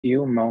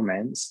few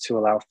moments to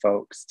allow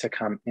folks to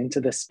come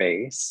into the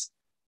space.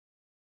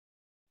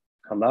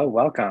 Hello,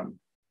 welcome.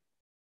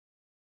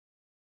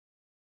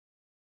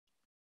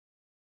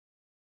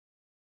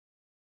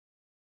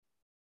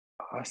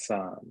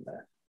 Awesome.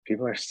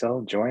 People are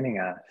still joining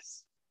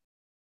us.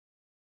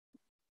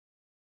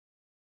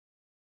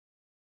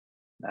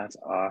 That's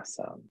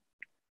awesome.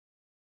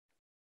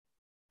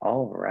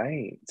 All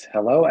right.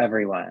 Hello,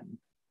 everyone.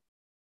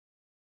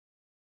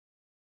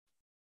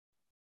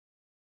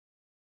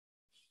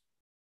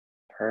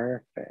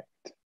 Perfect.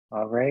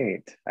 All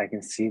right. I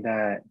can see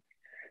that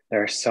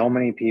there are so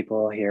many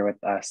people here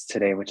with us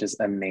today, which is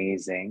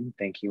amazing.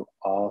 Thank you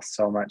all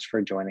so much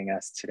for joining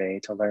us today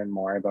to learn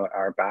more about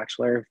our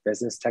Bachelor of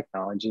Business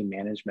Technology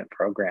Management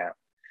program.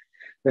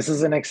 This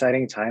is an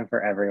exciting time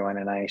for everyone,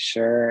 and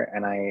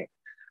I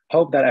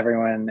hope that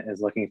everyone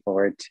is looking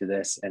forward to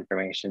this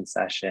information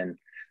session.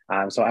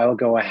 So I will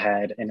go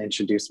ahead and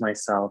introduce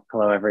myself.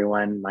 Hello,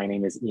 everyone. My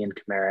name is Ian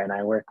Camara, and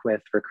I work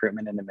with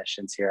recruitment and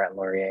admissions here at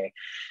Laurier.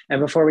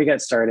 And before we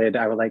get started,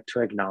 I would like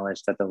to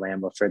acknowledge that the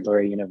land Wilfrid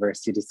Laurier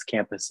University's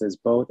campuses,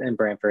 both in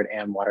Brantford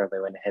and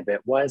Waterloo and Hibbett,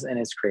 was and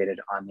is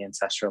created on the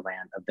ancestral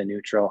land of the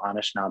neutral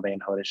Anishinaabe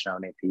and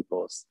Haudenosaunee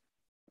peoples.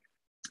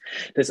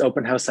 This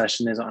open house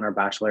session is on our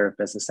Bachelor of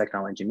Business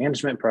Technology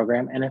Management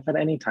program, and if at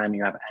any time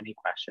you have any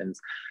questions,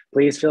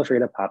 please feel free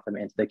to pop them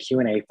into the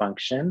Q&A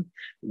function,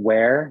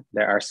 where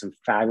there are some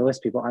fabulous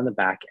people on the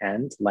back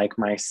end, like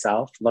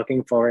myself,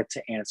 looking forward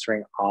to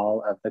answering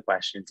all of the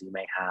questions you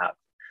may have.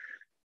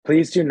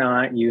 Please do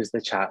not use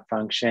the chat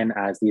function,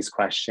 as these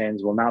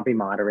questions will not be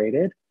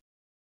moderated.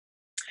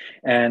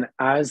 And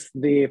as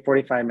the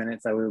 45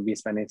 minutes that we will be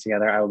spending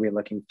together, I will be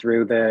looking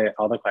through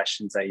all the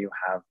questions that you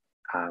have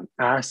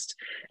asked,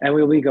 and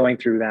we'll be going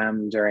through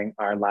them during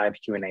our live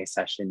Q&A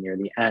session near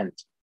the end.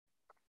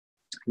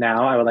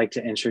 Now, I would like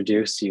to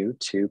introduce you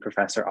to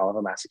Professor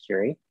Oliver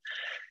Masakuri.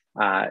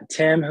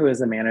 Tim, who is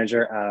the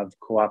manager of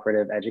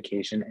cooperative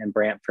education in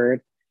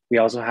Brantford. We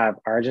also have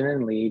Arjun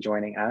and Lee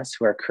joining us,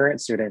 who are current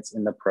students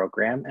in the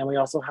program, and we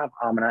also have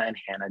Amina and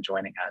Hannah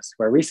joining us,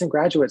 who are recent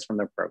graduates from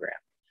the program.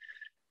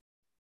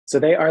 So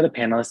they are the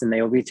panelists, and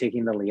they will be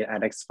taking the lead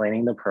at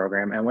explaining the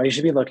program and what you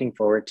should be looking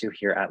forward to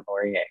here at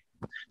Laurier.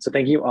 So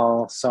thank you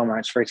all so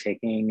much for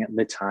taking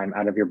the time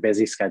out of your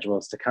busy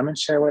schedules to come and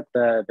share what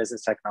the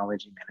Business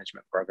Technology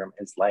Management program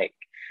is like.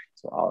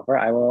 So Oliver,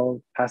 I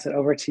will pass it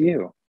over to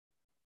you.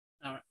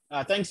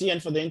 Thanks, Ian,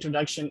 for the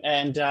introduction.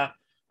 And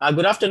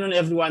good afternoon,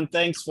 everyone.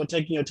 Thanks for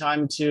taking your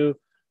time to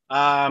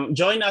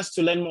join us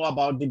to learn more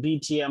about the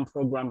BTM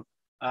program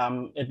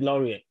at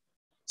Laurier.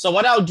 So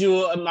what I'll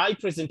do in my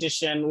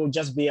presentation will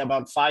just be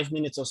about 5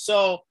 minutes or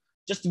so,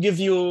 just to give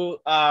you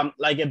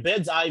like a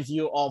bird's eye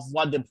view of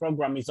what the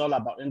program is all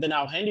about. And then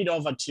I'll hand it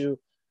over to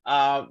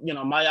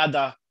my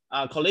other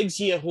colleagues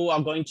here, who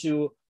are going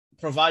to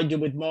provide you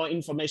with more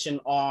information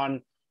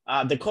on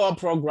the core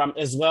program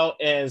as well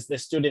as the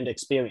student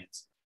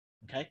experience.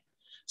 Okay.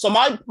 So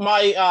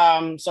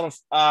my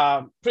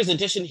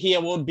presentation here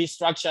will be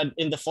structured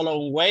in the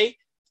following way.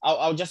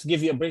 I'll just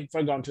give you a brief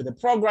background to the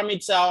program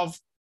itself,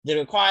 the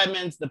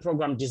requirements, the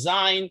program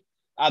design,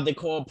 the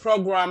core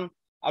program.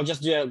 I'll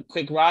just do a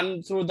quick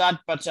run through that,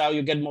 but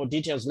you'll get more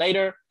details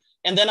later.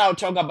 And then I'll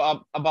talk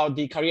about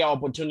the career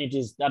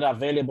opportunities that are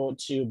available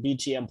to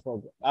BTM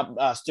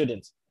program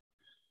students.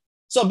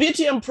 So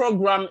BTM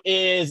program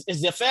is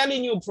a fairly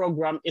new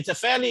program. It's a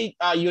fairly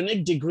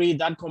unique degree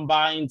that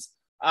combines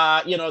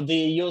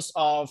the use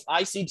of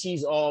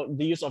ICTs, or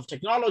the use of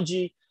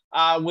technology,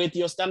 with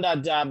your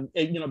standard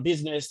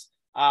business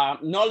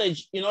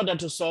knowledge in order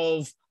to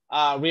solve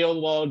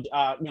real world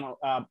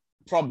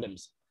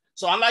problems.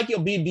 So unlike your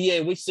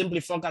BBA, which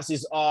simply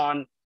focuses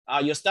on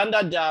your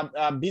standard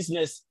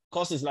business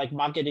courses like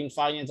marketing,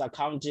 finance,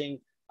 accounting,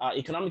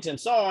 economics, and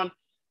so on,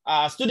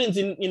 students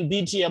in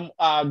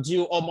BTM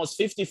do almost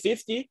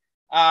 50-50.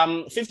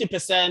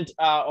 50%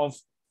 of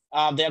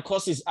their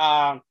courses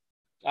are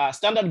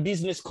standard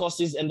business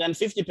courses, and then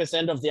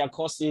 50% of their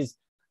courses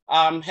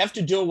have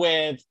to do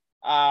with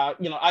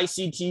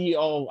ICT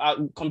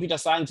or computer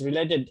science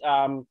related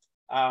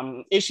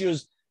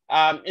issues,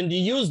 and they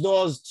use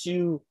those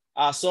to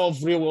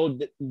solve real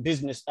world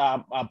business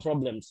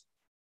problems.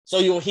 So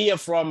you'll hear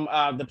from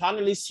the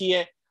panelists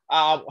here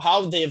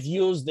how they've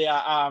used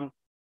their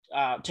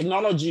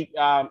technology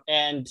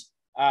and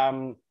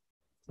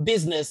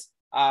business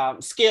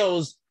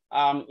skills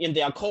in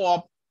their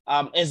co-op,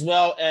 as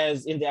well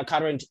as in their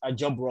current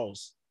job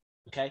roles.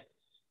 Okay.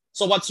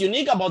 So what's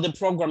unique about the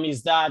program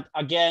is that,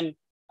 again,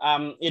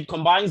 it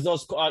combines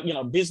those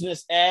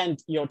business and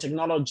your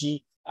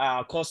technology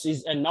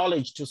courses and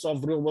knowledge to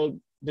solve real world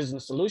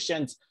business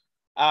solutions.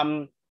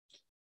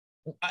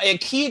 A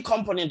key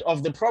component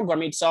of the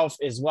program itself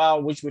as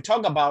well, which we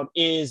talk about,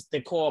 is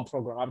the core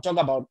program. I'll talk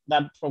about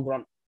that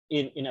program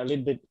in a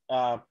little bit,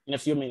 in a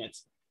few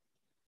minutes.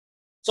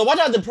 So what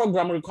are the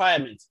program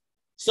requirements?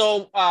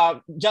 So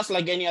just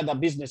like any other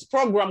business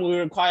program, we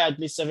require at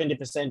least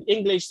 70%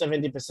 English,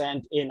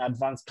 70% in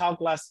advanced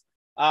calculus,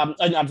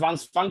 in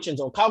advanced functions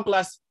or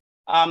calculus,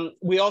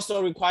 We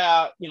also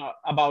require,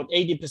 about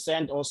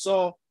 80% or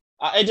so,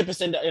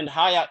 80% and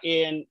higher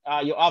in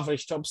your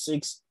average top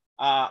 6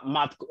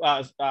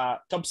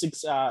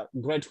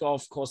 grade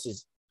 12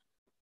 courses.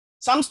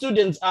 Some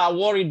students are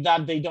worried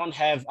that they don't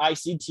have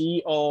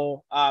ICT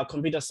or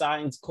computer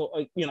science,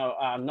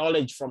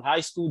 knowledge from high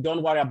school.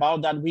 Don't worry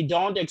about that. We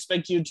don't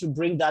expect you to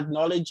bring that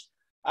knowledge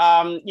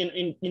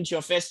into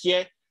your first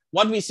year.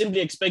 What we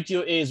simply expect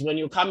you is when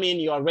you come in,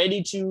 you are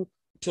ready to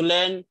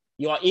learn.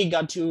 You are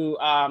eager to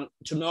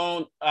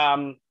know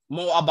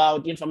more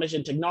about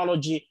information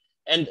technology.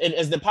 And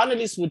as the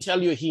panelists will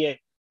tell you here,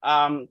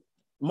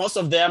 most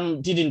of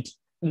them didn't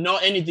know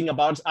anything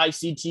about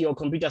ICT or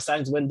computer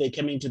science when they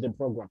came into the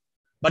program.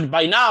 But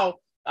by now,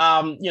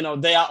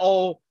 they are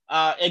all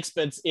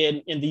experts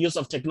in the use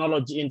of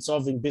technology in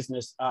solving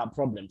business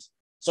problems.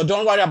 So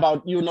don't worry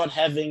about you not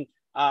having,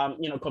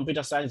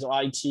 computer science or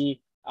IT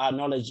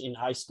knowledge in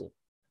high school.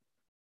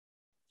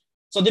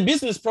 So the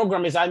business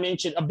program, as I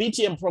mentioned, a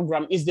BTM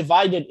program is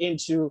divided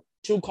into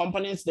 2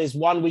 components. There's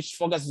one which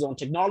focuses on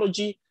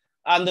technology,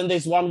 and then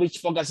there's one which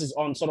focuses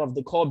on sort of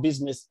the core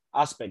business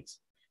aspects.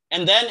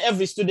 And then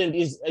every student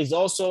is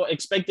also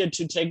expected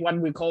to take what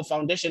we call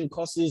foundation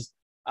courses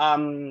at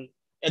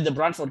the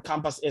Brantford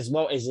campus, as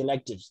well as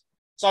electives.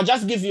 So I'll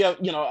just give you,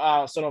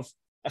 sort of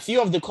a few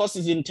of the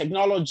courses in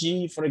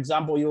technology. For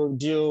example, you'll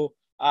do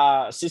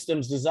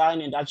systems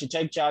design and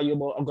architecture.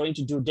 You are going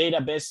to do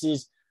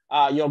databases.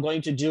 You're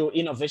going to do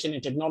innovation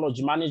and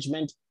technology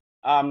management,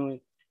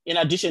 in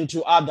addition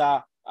to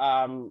other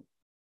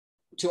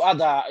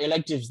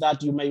electives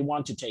that you may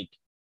want to take.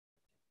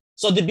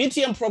 So the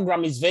BTM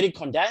program is very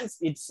condensed.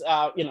 It's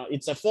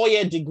it's a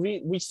 4-year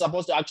degree, which is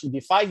supposed to actually be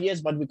 5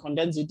 years, but we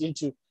condense it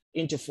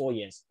into 4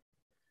 years.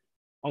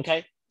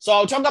 Okay, so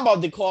I'll talk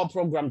about the core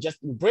program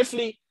just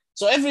briefly.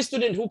 So every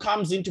student who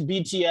comes into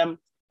BTM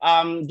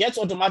gets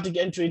automatic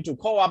entry into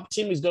co-op.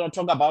 Tim is going to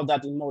talk about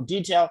that in more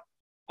detail.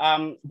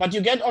 But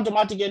you get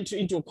automatic entry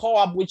into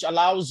co-op, which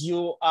allows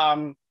you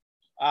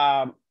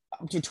up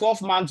to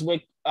 12 months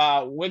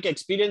work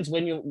experience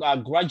when you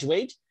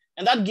graduate.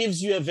 And that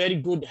gives you a very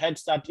good head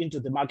start into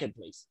the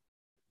marketplace.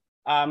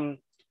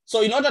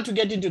 So in order to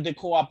get into the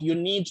co-op, you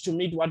need to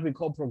meet what we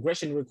call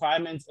progression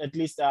requirements, at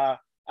least a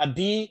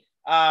B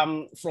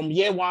from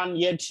year 1,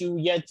 year 2,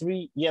 year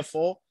 3, year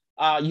 4.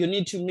 You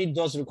need to meet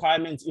those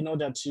requirements in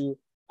order to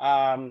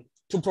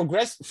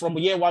progress from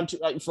year 1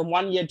 to from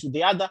 1 year to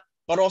the other,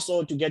 but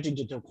also to get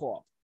into the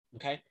co-op.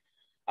 Okay.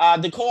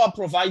 The co-op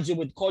provides you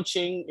with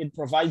coaching. It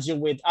provides you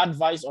with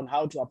advice on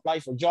how to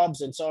apply for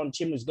jobs and so on.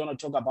 Tim is going to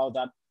talk about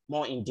that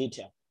more in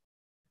detail.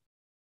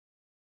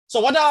 So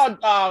what are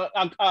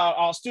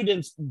our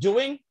students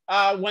doing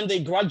when they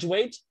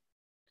graduate?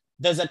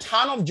 There's a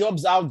ton of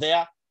jobs out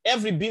there.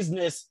 Every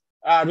business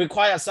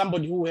requires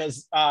somebody who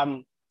has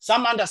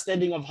some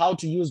understanding of how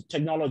to use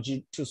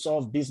technology to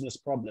solve business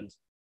problems.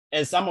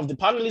 As some of the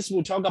panelists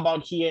will talk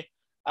about here,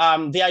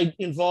 they are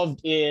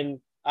involved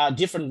in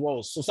different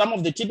roles. So some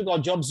of the typical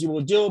jobs you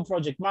will do: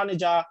 project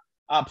manager,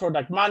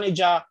 product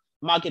manager,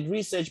 market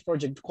research,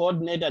 project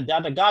coordinator,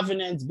 data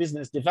governance,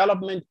 business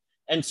development,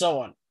 and so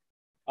on.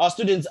 Our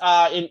students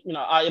are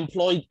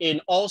employed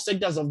in all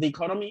sectors of the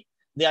economy.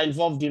 They are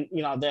involved in,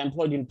 they're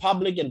employed in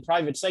public and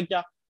private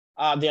sector.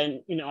 They're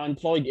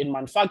employed in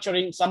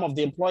manufacturing. Some of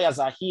the employers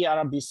are here: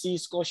 RBC,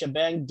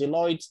 Scotiabank,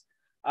 Deloitte.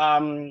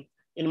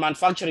 In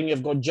manufacturing,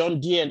 you've got John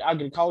Deere and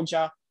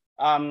agriculture.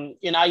 In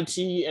IT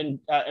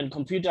and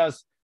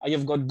computers,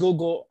 you've got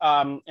Google.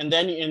 And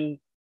then in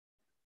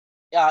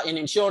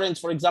insurance,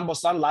 for example,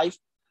 Sun Life.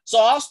 So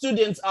our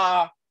students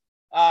are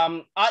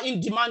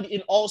in demand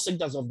in all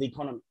sectors of the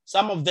economy.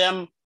 Some of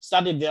them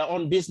started their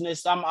own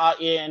business. Some are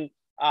in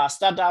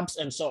startups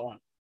and so on.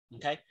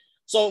 Okay.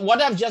 So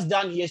what I've just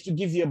done here is to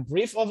give you a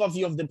brief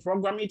overview of the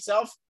program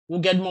itself.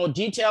 We'll get more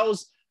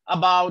details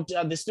about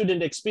the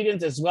student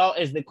experience as well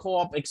as the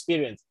co-op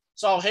experience.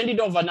 So I'll hand it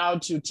over now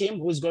to Tim,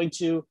 who's going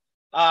to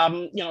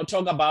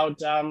talk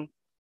about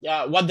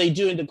what they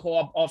do in the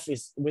co-op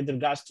office with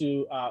regards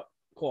to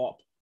co-op.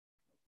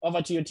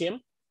 Over to you, Tim.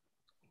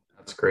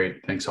 That's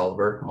great. Thanks,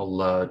 Oliver.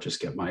 I'll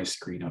just get my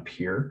screen up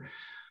here.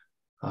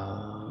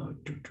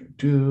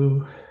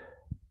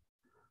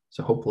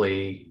 So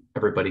hopefully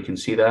everybody can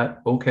see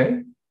that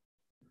okay.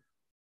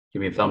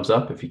 Give me a thumbs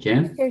up if you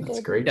can. That's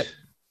great. Yep.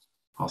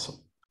 Awesome.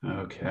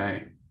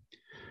 Okay.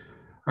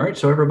 All right,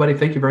 so everybody,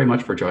 thank you very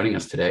much for joining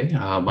us today.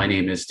 My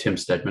name is Tim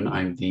Stedman.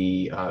 I'm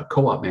the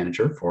co-op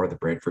manager for the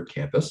Brantford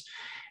campus,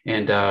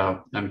 and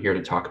I'm here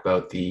to talk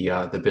about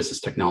the business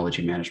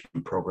technology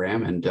management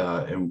program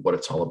and what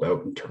it's all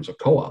about in terms of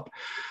co-op.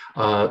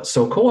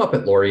 So co-op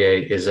at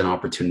Laurier is an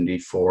opportunity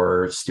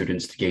for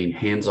students to gain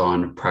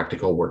hands-on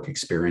practical work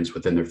experience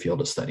within their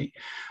field of study.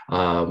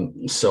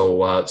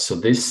 So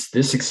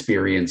this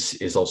experience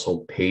is also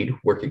paid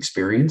work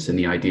experience, and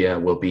the idea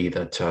will be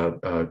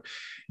that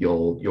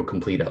you'll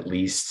complete at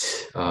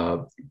least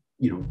 2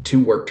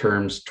 work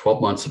terms,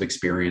 12 months of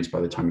experience by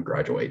the time you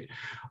graduate,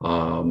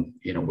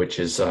 which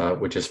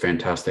is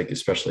fantastic,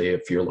 especially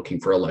if you're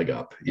looking for a leg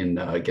up in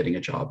getting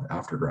a job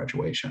after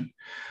graduation.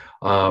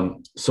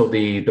 So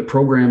the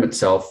program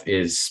itself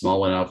is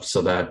small enough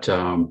so that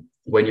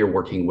when you're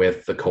working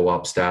with the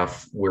co-op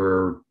staff,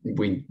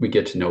 we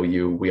get to know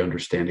you. We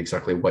understand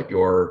exactly what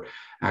you're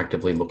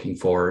actively looking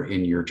for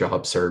in your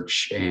job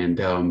search, and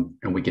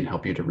we can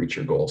help you to reach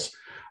your goals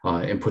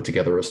and put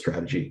together a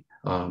strategy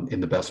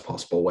in the best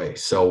possible way.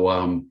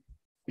 So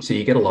so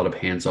you get a lot of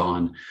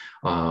hands-on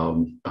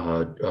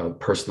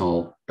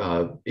personal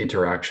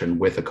interaction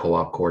with a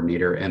co-op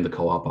coordinator and the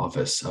co-op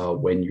office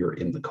when you're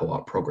in the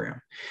co-op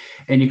program.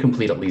 And you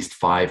complete at least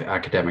 5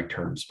 academic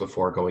terms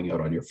before going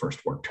out on your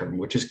first work term,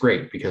 which is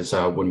great because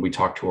when we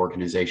talk to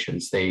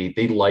organizations, they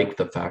like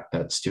the fact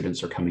that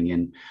students are coming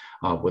in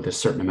with a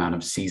certain amount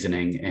of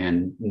seasoning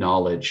and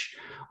knowledge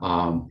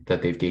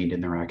that they've gained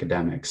in their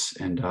academics.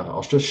 And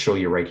I'll just show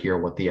you right here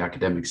what the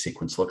academic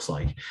sequence looks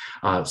like.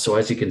 So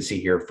as you can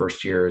see here,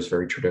 first year is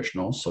very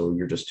traditional. So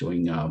you're just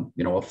doing,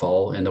 a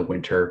fall and a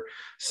winter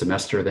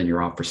semester, then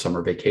you're off for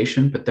summer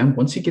vacation. But then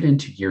once you get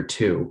into year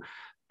 2,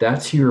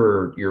 that's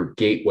your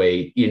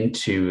gateway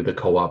into the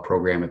co-op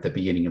program at the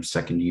beginning of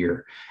second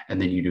year.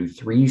 And then you do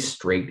 3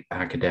 straight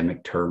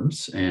academic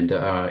terms. And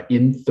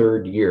in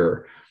third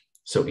year,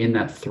 so in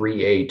that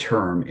 3A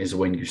term is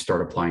when you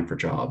start applying for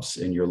jobs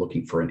and you're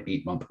looking for an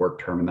 8-month work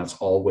term, and that's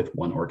all with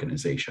one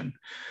organization.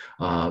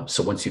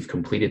 So once you've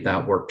completed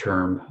that work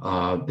term,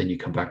 then you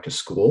come back to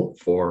school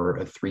for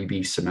a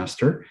 3B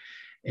semester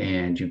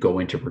and you go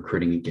into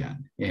recruiting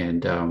again.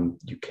 And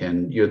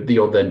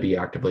you'll then be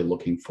actively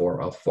looking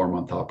for a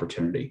 4-month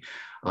opportunity.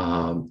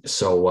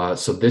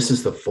 So this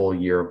is the full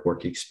year of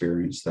work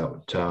experience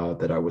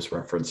that I was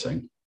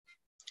referencing.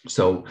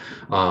 So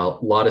a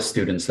lot of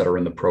students that are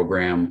in the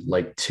program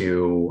like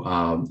to,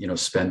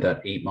 spend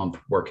that 8-month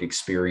work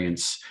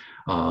experience,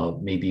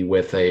 maybe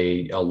with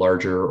a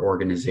larger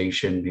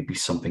organization, maybe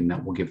something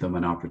that will give them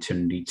an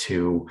opportunity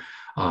to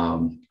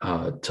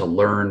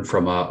learn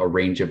from a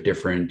range of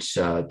different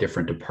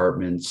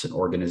departments and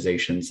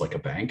organizations like a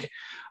bank.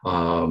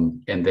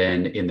 And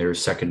then in their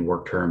second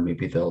work term,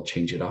 maybe they'll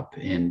change it up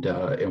and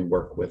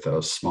work with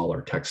a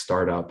smaller tech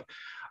startup,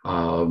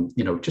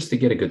 just to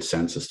get a good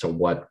sense as to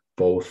what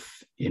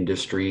both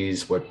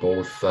industries, what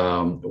both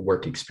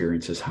work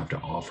experiences have to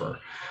offer.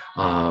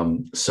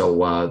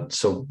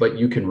 But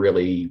you can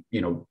really,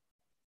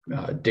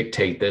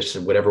 dictate this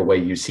in whatever way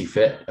you see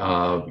fit.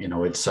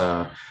 It's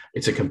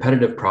a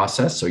competitive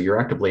process, so you're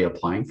actively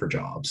applying for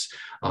jobs,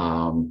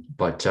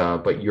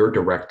 but you're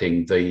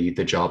directing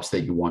the jobs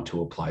that you want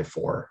to apply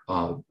for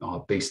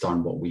based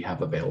on what we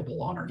have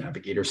available on our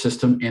Navigator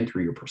system and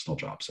through your personal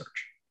job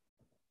search.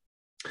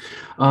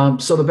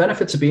 So the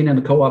benefits of being in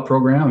the co-op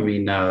program,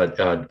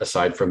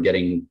 aside from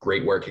getting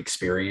great work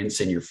experience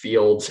in your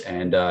fields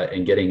and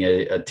getting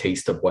a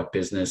taste of what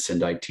business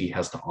and IT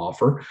has to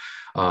offer,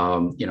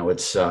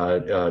 it's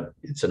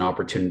an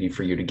opportunity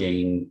for you to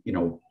gain,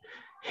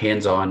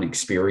 hands-on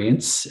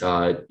experience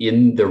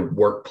in the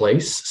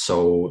workplace.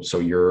 So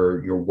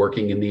you're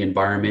working in the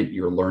environment,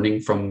 you're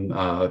learning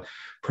from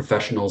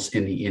professionals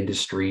in the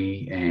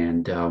industry,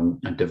 and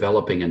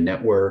developing a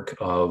network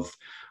of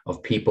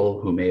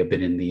people who may have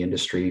been in the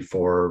industry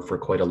for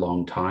quite a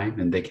long time,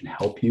 and they can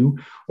help you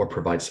or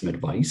provide some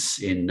advice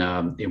in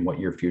what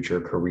your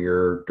future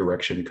career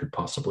direction could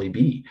possibly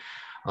be.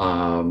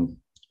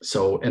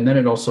 And then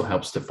it also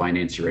helps to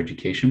finance your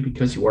education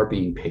because you are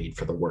being paid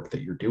for the work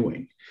that you're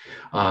doing.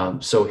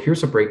 So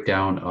here's a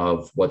breakdown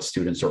of what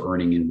students are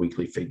earning in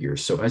weekly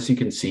figures. So as you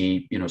can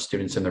see,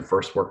 students in their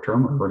first work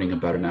term are earning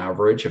about an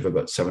average of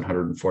about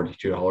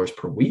 $742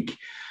 per week.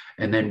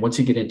 And then once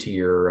you get into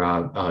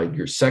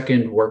your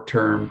second work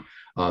term,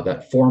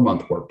 that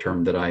 4-month work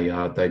term that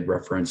I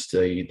referenced,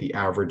 the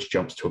average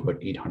jumps to about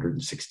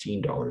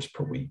 $816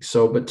 per week.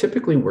 But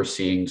typically we're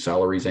seeing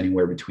salaries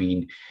anywhere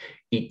between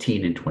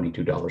 $18 and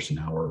 $22 an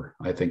hour,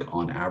 I think,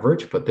 on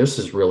average. But this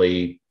is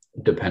really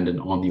dependent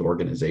on the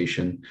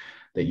organization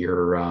that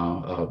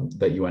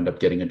you end up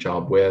getting a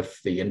job with,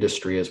 the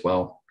industry as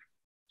well.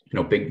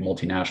 Big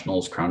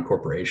multinationals, crown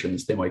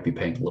corporations, they might be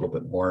paying a little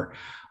bit more,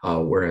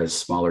 whereas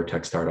smaller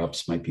tech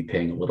startups might be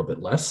paying a little bit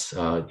less,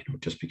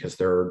 just because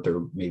they're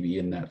maybe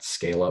in that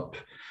scale up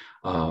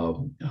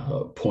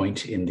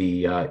point in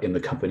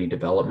the company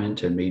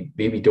development, and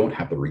maybe don't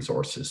have the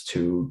resources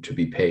to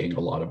be paying a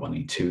lot of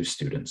money to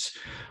students,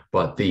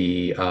 but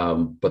the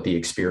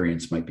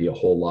experience might be a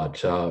whole lot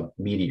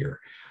meatier.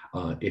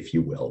 If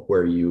you will,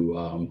 where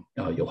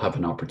you'll have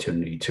an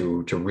opportunity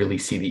to really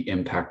see the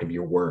impact of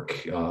your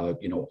work, on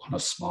a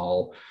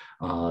small,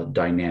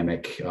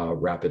 dynamic,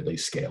 rapidly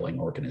scaling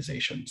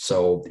organization.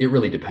 So it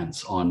really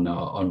depends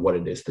on what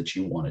it is that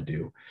you want to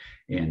do,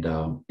 and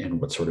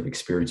what sort of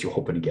experience you're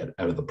hoping to get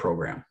out of the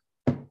program.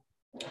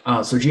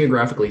 So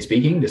geographically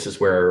speaking, this is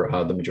where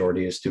the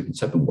majority of students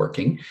have been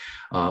working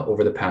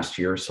over the past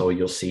year. So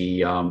you'll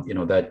see,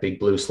 that big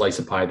blue slice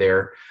of pie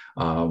there.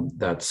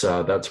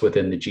 That's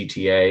within the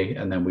GTA,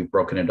 and then we've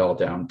broken it all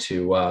down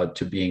to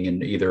being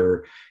in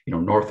either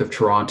north of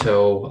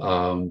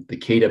Toronto, the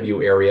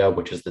KW area,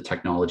 which is the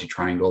technology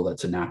triangle.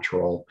 That's a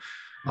natural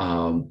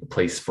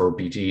place for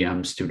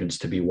BBTM students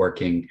to be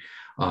working.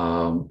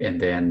 And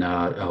then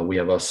we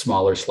have a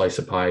smaller slice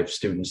of pie of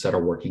students that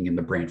are working in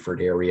the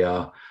Brantford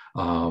area,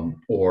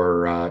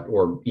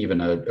 or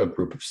even a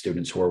group of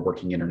students who are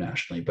working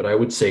internationally. But I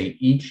would say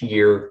each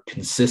year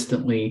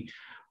consistently,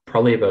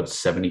 probably about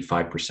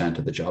 75%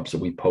 of the jobs that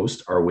we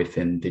post are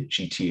within the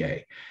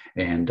GTA.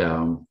 And,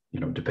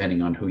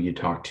 depending on who you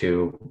talk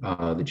to,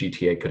 the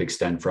GTA could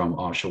extend from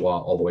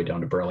Oshawa all the way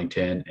down to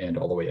Burlington and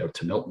all the way out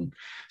to Milton.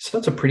 So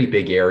that's a pretty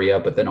big area,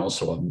 but then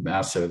also a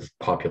massive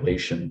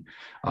population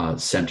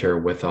center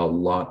with a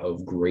lot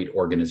of great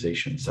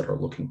organizations that are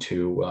looking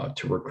to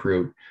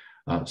recruit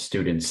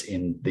students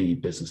in the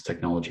business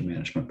technology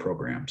management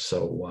program.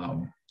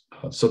 So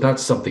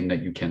that's something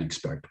that you can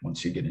expect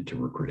once you get into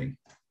recruiting.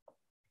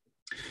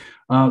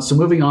 So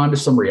moving on to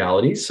some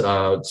realities.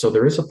 So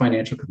there is a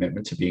financial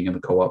commitment to being in the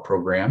co-op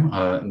program,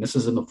 and this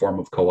is in the form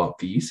of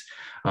co-op fees.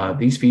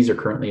 These fees are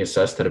currently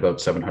assessed at about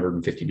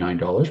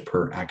 $759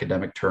 per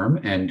academic term,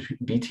 and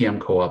BTM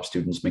co-op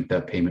students make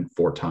that payment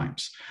 4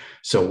 times.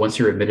 So once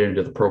you're admitted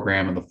into the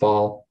program in the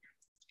fall,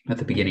 at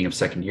the beginning of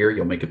second year,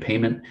 you'll make a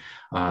payment.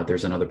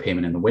 There's another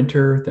payment in the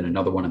winter, then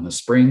another one in the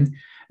spring.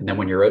 And then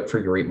when you're out for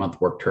your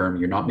 8-month work term,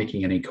 you're not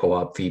making any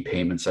co-op fee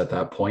payments at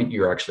that point.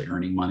 You're actually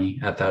earning money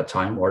at that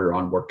time while you're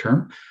on work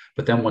term.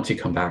 But then once you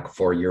come back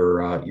for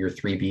your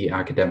 3B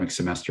academic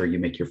semester, you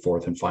make your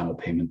 4th and final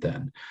payment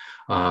then.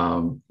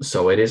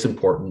 So it is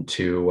important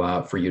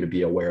for you to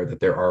be aware that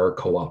there are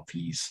co-op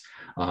fees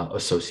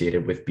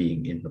associated with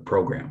being in the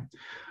program.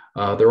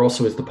 There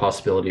also is the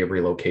possibility of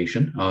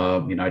relocation.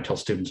 I tell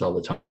students all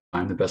the time,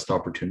 the best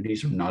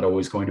opportunities are not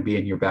always going to be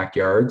in your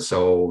backyard.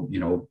 So,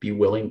 be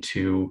willing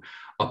to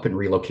up and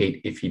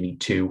relocate if you need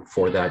to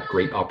for that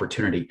great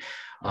opportunity.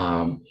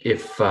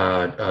 If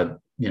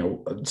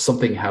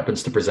something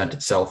happens to present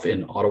itself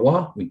in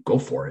Ottawa, we go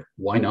for it.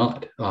 Why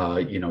not?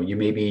 You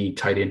may be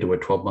tied into a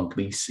 12-month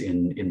lease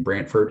in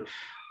Brantford,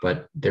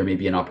 but there may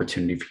be an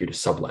opportunity for you to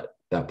sublet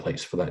that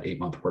place for that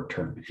 8-month work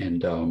term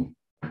and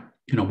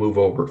move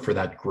over for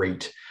that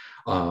great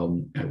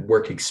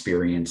work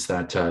experience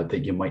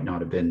that you might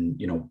not have been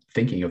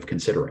thinking of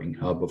considering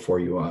before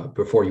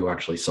you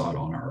actually saw it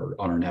on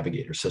our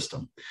navigator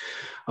system.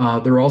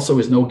 There also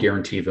is no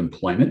guarantee of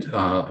employment.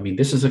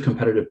 This is a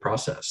competitive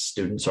process.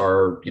 Students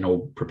are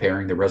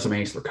preparing their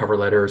resumes, their cover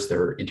letters,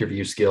 their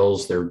interview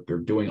skills. They're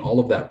doing all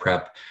of that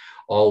prep,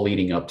 all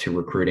leading up to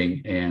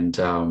recruiting, and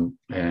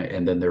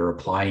then they're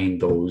applying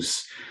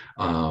those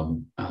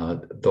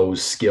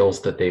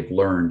skills that they've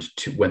learned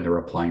to when they're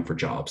applying for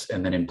jobs.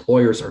 And then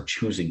employers are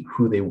choosing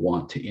who they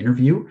want to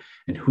interview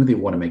and who they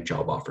want to make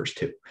job offers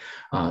to.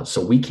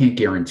 So we can't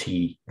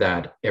guarantee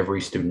that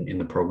every student in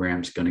the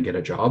program is going to get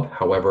a job.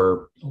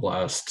 However, the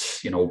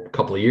last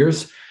couple of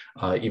years,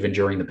 even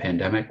during the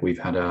pandemic, we've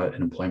had an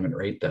employment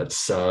rate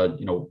that's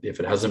if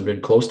it hasn't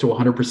been close to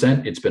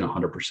 100%, it's been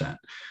 100%.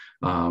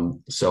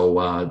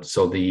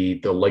 So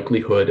the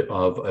likelihood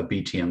of a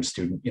BTM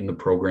student in the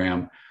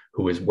program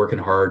who is working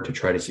hard to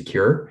try to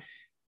secure,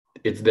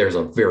 there's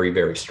a very,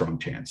 very strong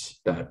chance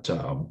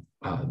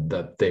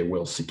that they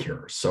will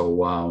secure.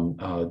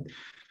 So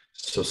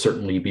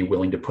certainly be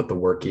willing to put the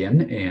work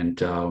in,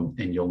 and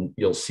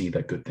you'll see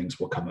that good things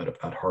will come out of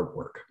that hard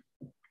work.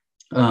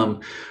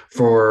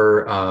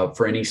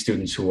 For any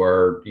students who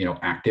are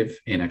active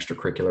in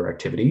extracurricular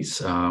activities,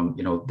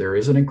 there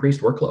is an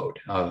increased workload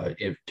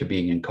to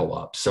being in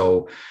co-op.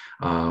 So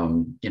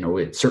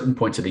at certain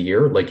points of the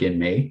year, like in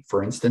May,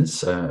 for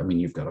instance,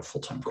 you've got a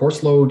full-time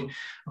course load.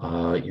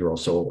 You're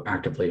also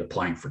actively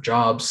applying for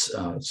jobs,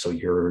 so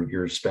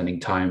you're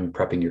spending time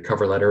prepping your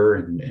cover letter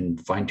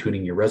and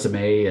fine-tuning your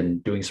resume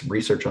and doing some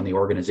research on the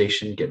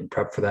organization, getting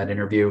prepped for that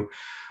interview.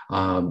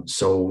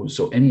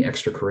 So any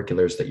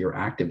extracurriculars that you're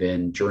active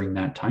in during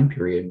that time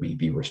period may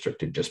be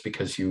restricted just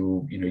because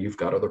you've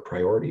got other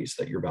priorities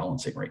that you're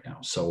balancing right now.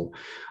 So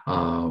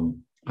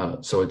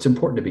it's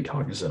important to be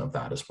cognizant of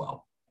that as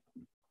well.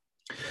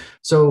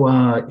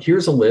 So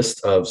here's a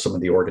list of some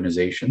of the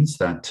organizations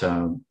that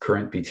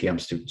current BTM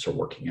students are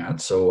working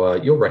at.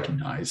 So you'll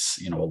recognize,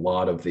 a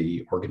lot of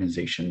the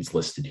organizations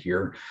listed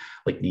here,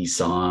 like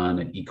Nissan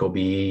and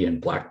Ecobee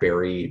and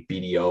BlackBerry,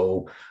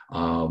 BDO,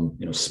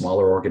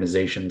 smaller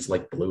organizations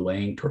like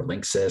BlueLink or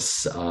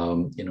Linksys,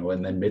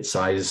 and then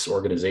mid-size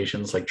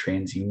organizations like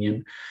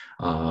TransUnion.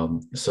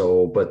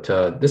 But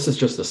this is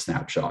just a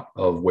snapshot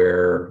of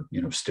where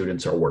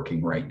students are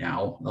working right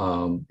now,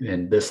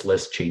 and this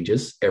list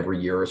changes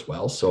every year as well.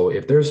 So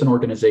if there's an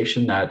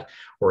organization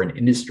or an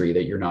industry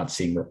that you're not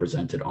seeing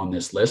represented on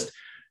this list,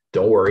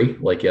 don't worry.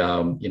 Like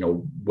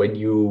when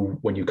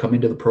you come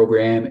into the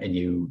program and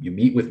you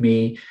meet with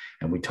me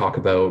and we talk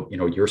about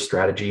your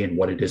strategy and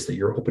what it is that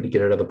you're hoping to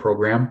get out of the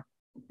program,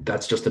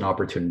 that's just an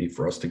opportunity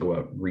for us to go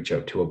out and reach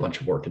out to a bunch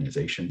of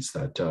organizations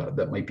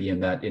that might be in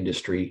that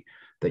industry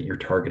that you're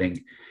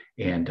targeting,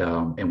 and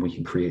we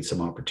can create some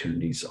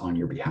opportunities on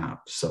your behalf.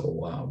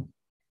 So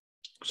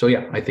So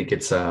yeah, I think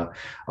it's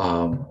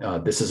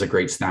this is a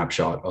great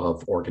snapshot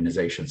of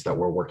organizations that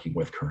we're working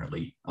with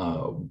currently,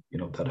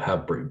 that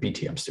have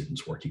BTM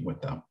students working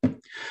with them.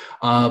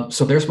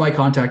 So there's my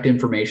contact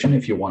information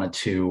if you wanted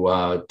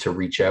to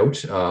reach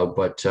out.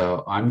 But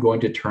I'm going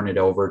to turn it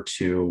over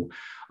to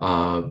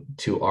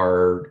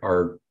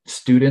our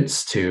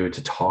students to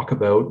talk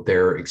about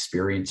their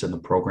experience in the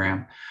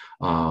program.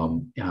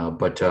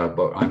 But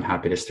I'm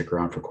happy to stick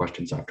around for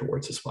questions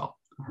afterwards as well.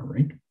 All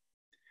right.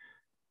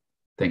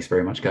 Thanks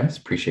very much, guys.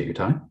 Appreciate your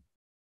time.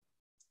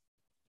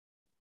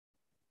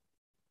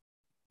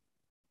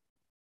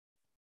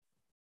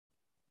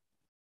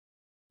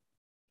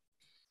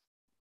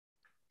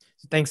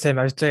 Thanks, Tim.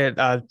 I was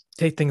to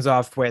take things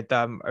off with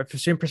a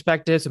student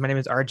perspective. So my name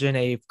is Arjun,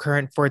 a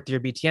current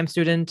fourth-year BTM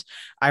student.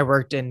 I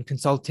worked in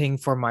consulting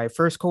for my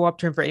first co-op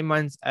term for 8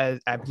 months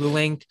at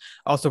BlueLink.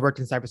 Also worked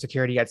in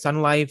cybersecurity at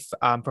Sun Life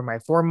for my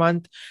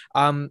 4-month.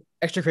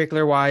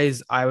 Extracurricular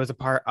wise, I was a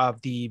part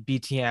of the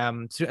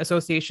BTM Student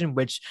Association,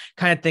 which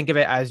kind of think of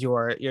it as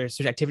your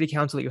student activity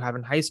council that you have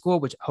in high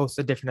school, which hosts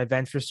the different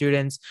events for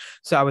students.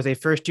 So I was a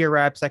first year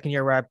rep, second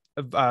year rep,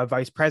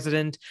 vice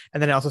president,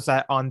 and then I also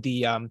sat on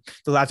the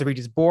Lazar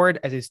Regis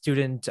board as a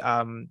student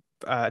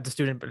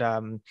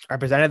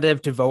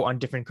representative to vote on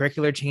different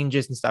curricular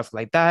changes and stuff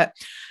like that.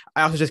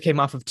 I also just came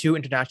off of 2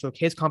 international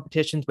case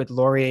competitions with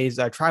Laurier's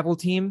travel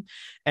team,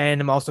 and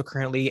I'm also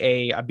currently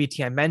a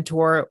BTM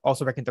mentor,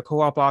 also working at the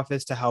co-op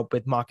office to help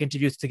with mock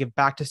interviews to give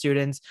back to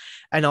students,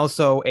 and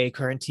also a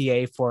current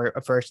TA for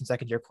first and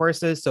second year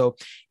courses. So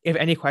if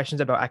any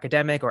questions about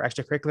academic or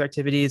extracurricular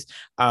activities,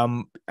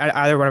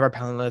 either one of our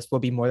panelists will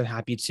be more than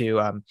happy to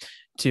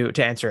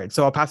answer it.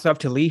 So I'll pass it off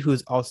to Lee,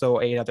 who's also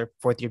another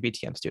fourth year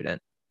BTM student.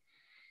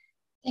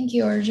 Thank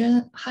you,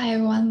 Arjun. Hi,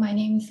 everyone. My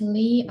name is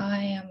Lee.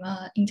 I am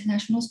an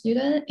international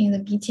student in the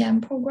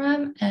BTM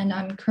program, and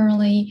I'm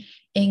currently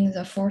in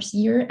the 4th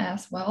year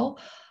as well.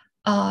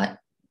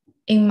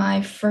 In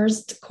my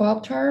first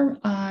co-op term,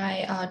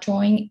 I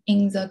joined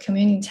in the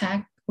Community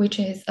Tech, which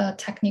is a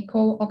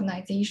technical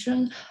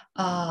organization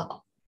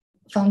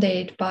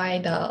founded by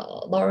the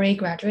Laurier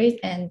graduates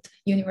and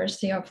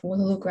University of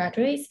Waterloo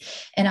graduates.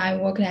 And I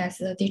work as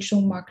a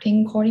digital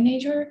marketing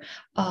coordinator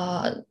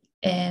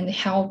and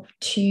help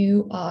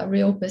to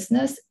real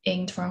business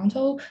in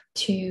Toronto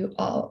to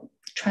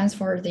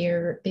transfer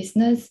their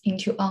business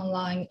into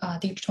online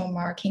digital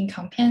marketing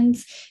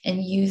campaigns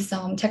and use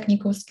some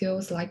technical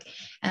skills like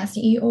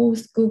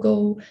SEOs,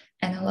 Google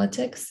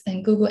Analytics,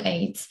 and Google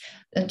Ads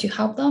to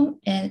help them.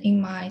 And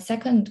in my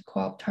second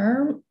co-op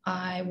term,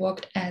 I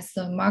worked as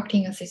a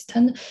marketing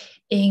assistant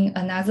in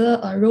another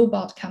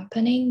robot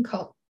company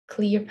called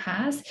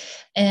ClearPath,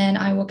 and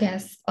I work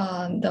as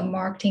the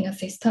marketing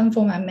assistant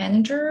for my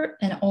manager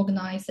and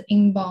organize the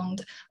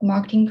inbound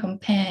marketing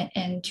campaign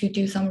and to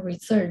do some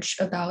research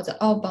about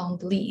the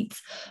outbound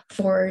leads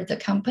for the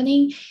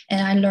company.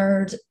 And I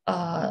learned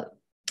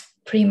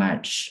pretty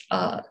much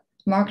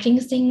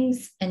marketing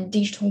things and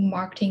digital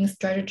marketing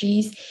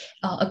strategies,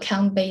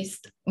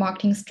 account-based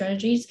marketing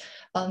strategies.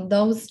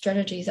 Those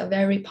strategies are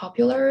very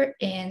popular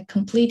and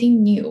completely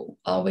new,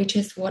 which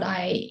is what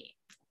I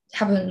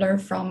haven't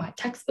learned from my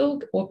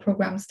textbook or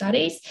program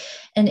studies.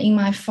 And in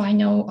my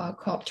final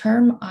co-op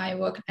term, I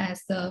worked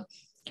as a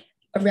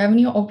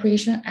revenue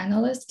operation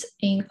analyst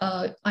in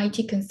an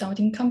IT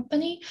consulting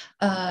company.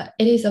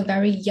 It is a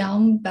very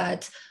young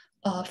but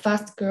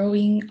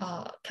fast-growing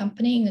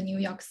company in the New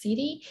York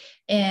City,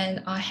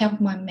 and I help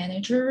my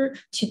manager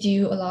to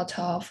do a lot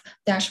of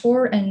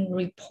dashboard and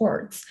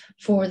reports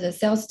for the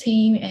sales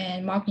team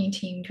and marketing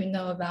team to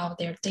know about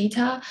their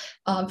data,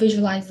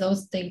 visualize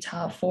those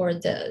data for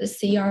the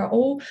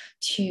CRO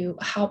to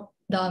help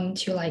them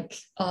to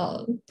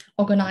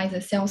organize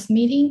a sales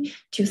meeting,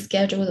 to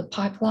schedule the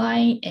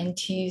pipeline, and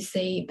to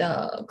say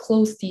the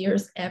close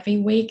deals every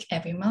week,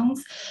 every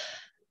month.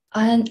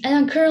 And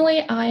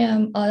currently I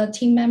am a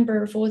team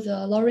member for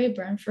the Laurier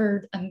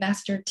Brantford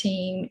ambassador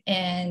team,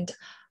 and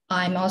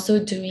I'm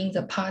also doing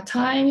the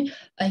part-time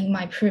in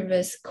my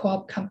previous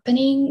co-op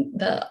company,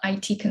 the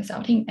IT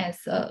consulting,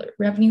 as a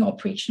revenue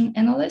operation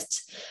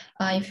analyst.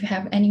 If you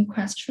have any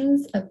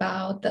questions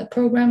about the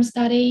program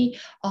study,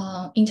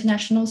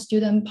 international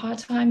student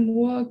part-time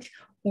work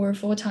or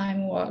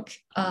full-time work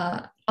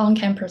on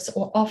campus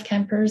or off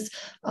campus,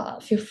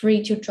 feel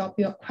free to drop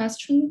your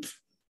questions.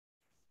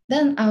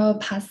 Then I will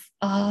pass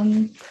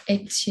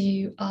it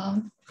to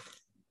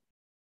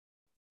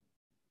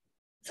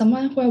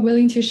someone who are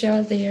willing to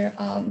share their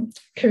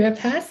career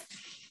path.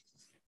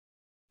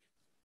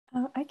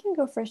 I can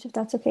go first if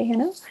that's okay,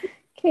 Hannah.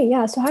 Okay,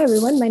 yeah, so hi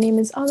everyone. My name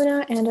is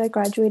Amina and I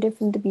graduated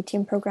from the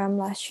BTM program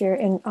last year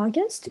in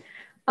August.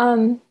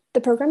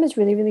 The program is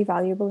really, really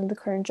valuable in the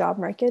current job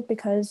market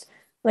because,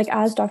 like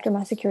as Dr.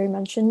 Masakuri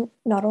mentioned,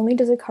 not only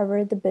does it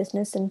cover the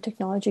business and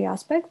technology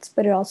aspects,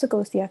 but it also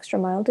goes the extra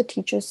mile to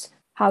teach us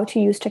how to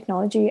use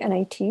technology and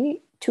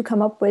IT to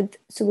come up with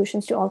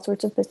solutions to all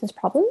sorts of business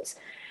problems.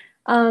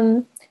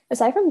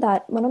 Aside from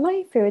that, one of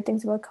my favorite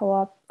things about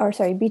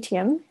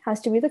BTM has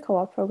to be the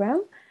co-op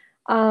program.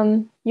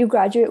 You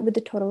graduate with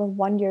a total of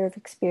 1 year of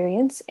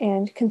experience,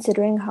 and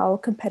considering how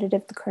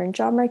competitive the current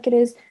job market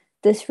is,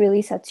 this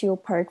really sets you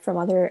apart from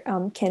other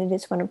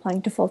candidates when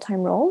applying to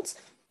full-time roles.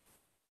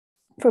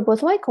 For both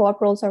of my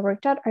co-op roles, I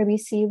worked at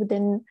RBC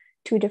within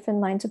 2 different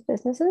lines of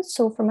businesses.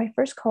 So for my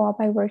first co-op,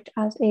 I worked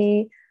as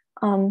a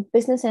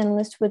business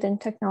analyst within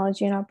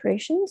technology and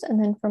operations.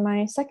 And then for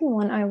my second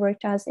one, I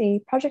worked as a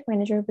project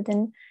manager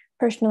within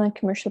personal and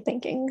commercial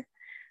banking.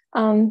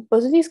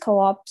 Both of these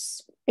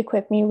co-ops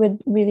equipped me with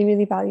really,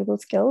 really valuable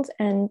skills.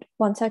 And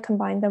once I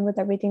combined them with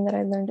everything that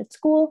I learned at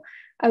school,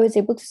 I was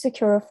able to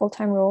secure a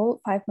full-time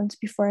role 5 months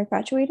before I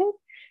graduated.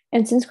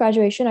 And since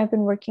graduation, I've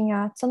been working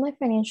at Sun Life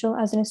Financial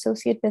as an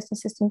associate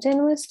business systems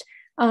analyst.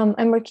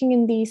 I'm working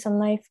in the Sun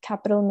Life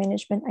Capital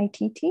Management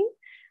IT team.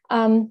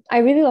 I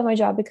really love my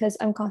job because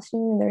I'm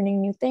constantly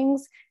learning new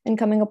things and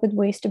coming up with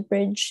ways to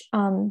bridge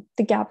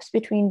the gaps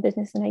between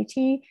business and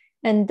IT.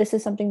 And this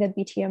is something that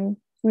BTM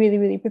really,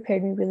 really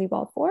prepared me really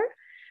well for.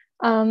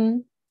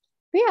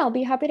 But yeah, I'll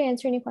be happy to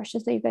answer any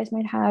questions that you guys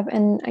might have.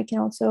 And I can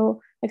also,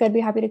 I'd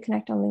be happy to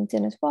connect on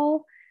LinkedIn as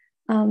well.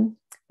 But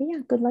yeah,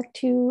 good luck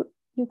to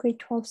you grade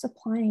 12s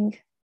applying.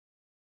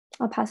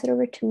 I'll pass it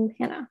over to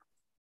Hannah.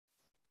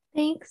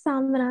 Thanks,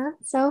 Amina.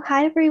 So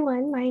hi,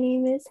 everyone. My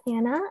name is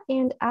Hannah,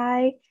 and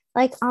I,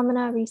 like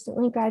Amina,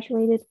 recently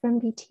graduated from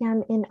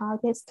BTM in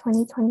August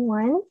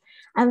 2021.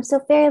 So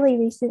fairly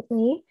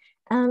recently.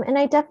 And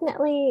I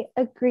definitely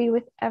agree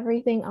with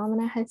everything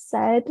Amina has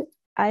said.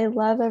 I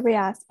love every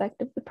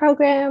aspect of the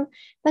program,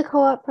 the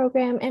co-op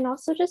program, and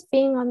also just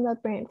being on the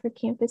Brantford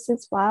campus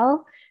as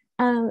well.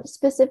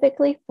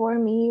 Specifically for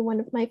me, one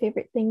of my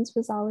favorite things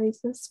was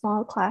always the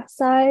small class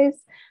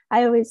size.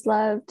 I always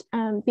loved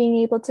being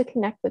able to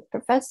connect with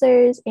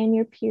professors and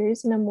your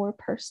peers in a more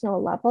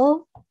personal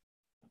level.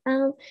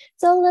 So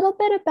a little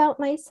bit about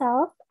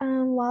myself.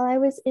 While I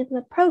was in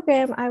the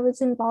program, I was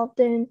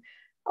involved in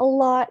a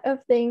lot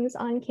of things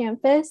on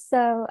campus.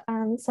 So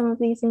some of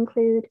these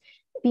include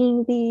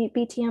being the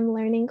BTM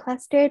Learning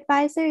Cluster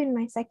Advisor in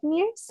my second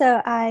year.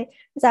 So I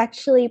was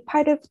actually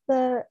part of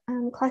the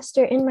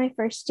cluster in my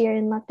first year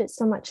and loved it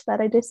so much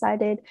that I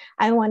decided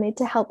I wanted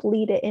to help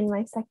lead it in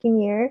my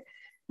second year.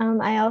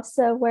 I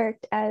also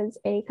worked as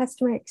a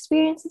customer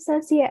experience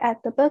associate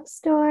at the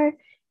bookstore,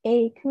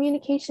 a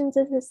communications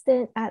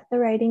assistant at the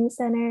writing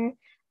center,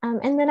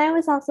 and then I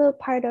was also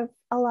part of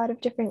a lot of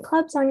different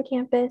clubs on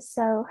campus.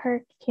 So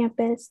her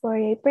campus,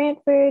 Laurier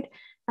Brantford,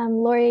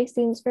 Laurier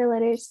Students for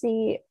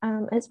Literacy,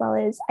 as well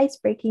as ice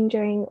breaking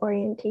during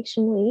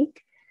orientation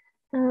week.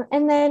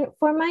 And then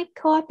for my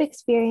co-op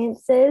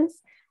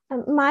experiences,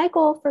 my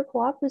goal for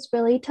co-op was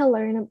really to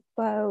learn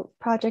about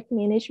project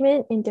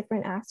management in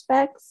different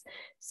aspects.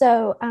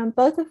 So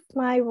both of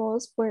my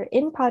roles were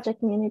in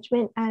project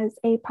management as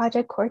a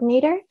project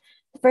coordinator.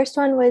 The first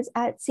one was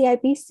at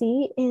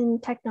CIBC in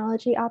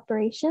technology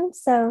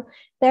operations. So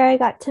there I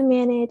got to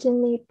manage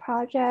and lead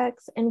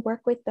projects and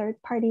work with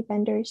third-party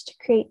vendors to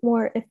create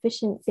more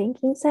efficient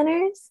banking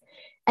centers.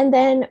 And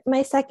then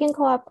my second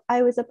co-op,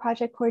 I was a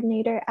project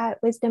coordinator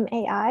at Wisdom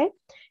AI.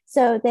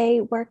 So they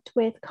worked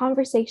with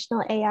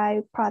conversational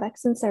AI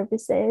products and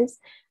services.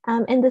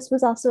 And this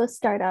was also a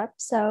startup.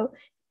 So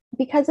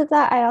because of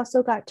that, I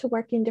also got to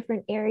work in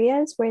different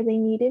areas where they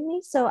needed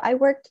me. So I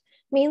worked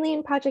mainly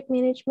in project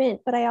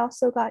management, but I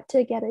also got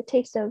to get a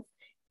taste of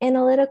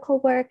analytical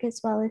work as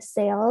well as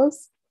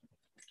sales.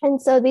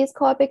 And so these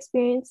co-op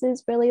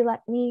experiences really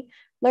let me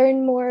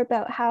learn more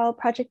about how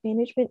project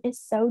management is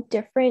so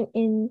different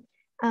in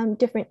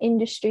different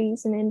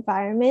industries and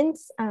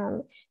environments.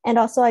 And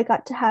also I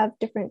got to have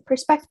different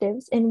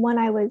perspectives. In one,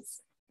 I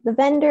was the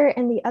vendor,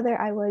 and the other,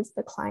 I was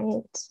the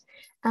client.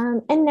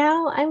 And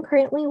now I'm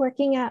currently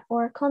working at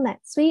Oracle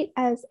NetSuite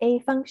as a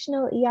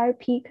functional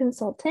ERP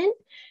consultant.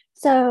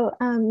 So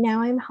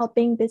now I'm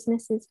helping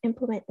businesses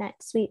implement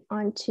NetSuite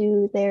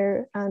onto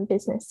their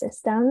business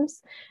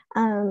systems.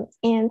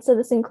 And so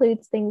this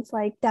includes things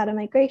like data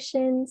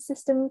migration,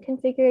 system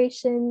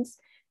configurations,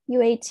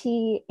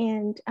 UAT,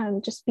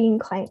 and just being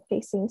client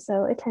facing.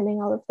 So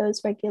attending all of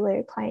those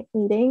regular client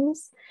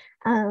meetings.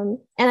 And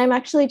I'm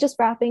actually just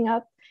wrapping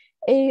up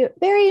a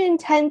very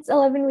intense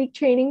 11-week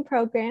training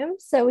program.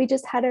 So we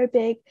just had our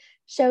big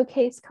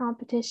showcase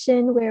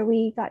competition where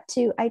we got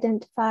to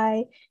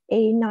identify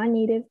a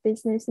non-native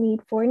business need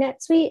for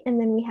NetSuite, and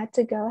then we had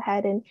to go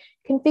ahead and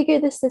configure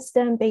the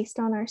system based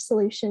on our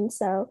solution.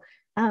 So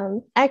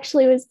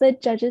actually was the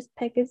judges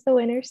pick as the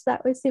winner, so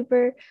that was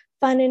super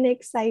fun and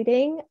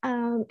exciting.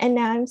 And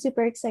now I'm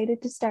super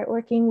excited to start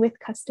working with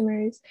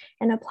customers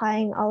and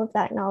applying all of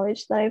that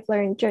knowledge that I've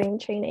learned during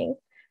training.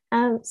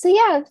 So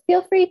yeah,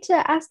 feel free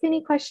to ask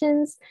any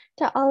questions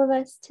to all of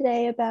us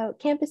today about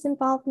campus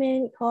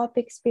involvement, co-op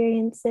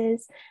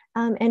experiences,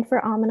 and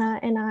for Amina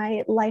and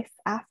I, life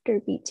after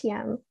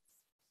BTM.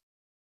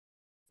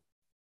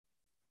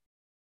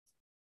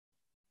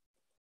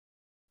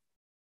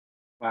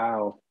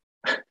 Wow.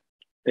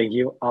 Thank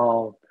you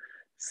all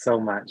so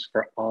much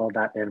for all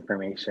that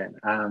information.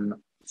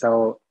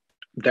 So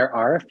there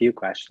are a few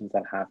questions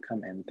that have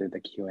come in through the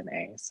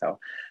Q&A. So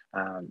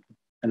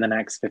in the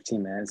next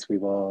 15 minutes, we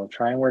will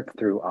try and work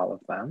through all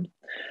of them.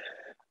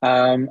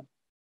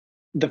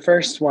 The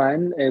first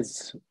one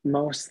is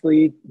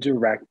mostly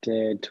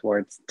directed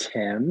towards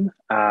Tim.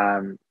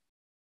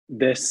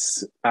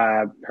 This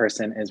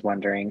person is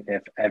wondering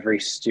if every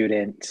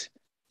student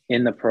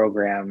in the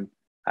program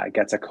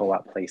gets a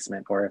co-op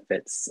placement, or if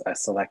it's a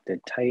selected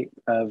type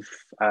of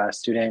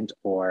student,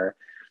 or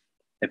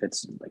if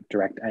it's like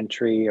direct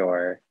entry,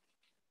 or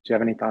do you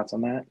have any thoughts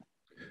on that?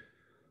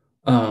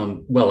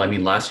 Well, I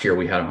mean, last year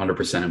we had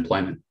 100%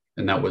 employment,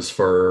 and that was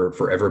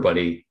for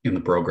everybody in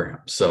the program.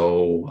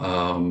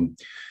 So,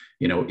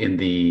 you know, in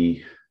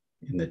the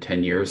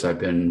 10 years I've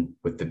been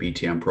with the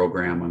BTM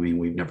program, I mean,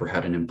 we've never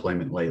had an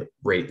employment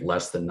rate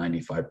less than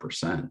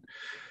 95%.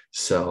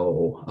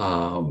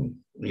 So,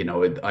 you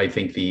know, I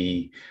think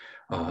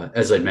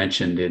as I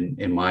mentioned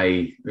in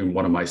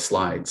one of my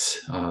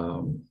slides,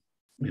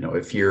 you know,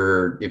 if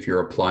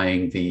you're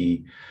applying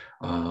the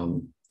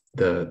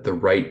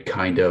right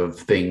kind of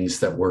things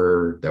that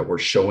we're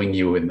showing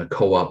you in the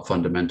co-op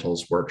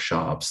fundamentals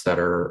workshops that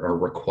are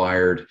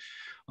required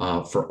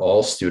for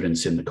all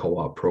students in the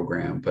co-op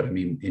program. But I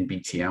mean, in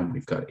BTM,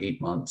 we've got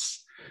 8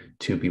 months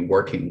to be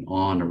working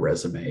on a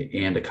resume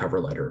and a cover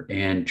letter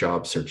and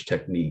job search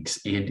techniques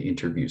and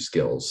interview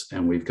skills.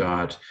 And we've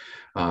got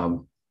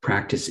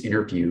practice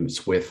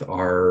interviews with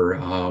our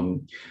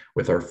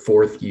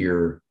 4th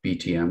year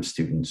BTM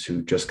students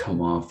who just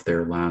come off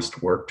their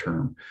last work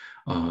term.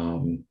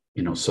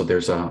 You know, so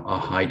there's a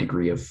high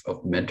degree of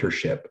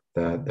mentorship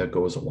that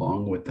goes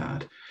along with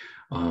that.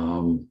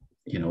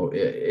 You know,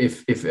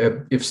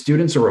 if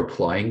students are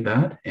applying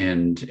that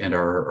and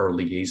are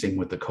liaising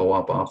with the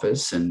co-op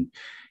office and,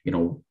 you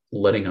know,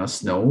 letting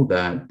us know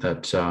that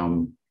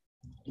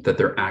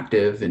they're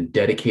active and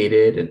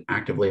dedicated and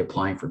actively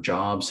applying for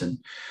jobs, and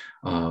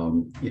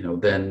you know,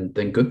 then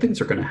good things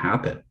are going to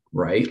happen,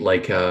 right?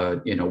 Like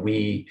you know,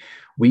 we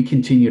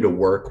continue to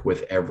work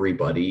with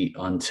everybody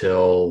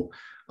until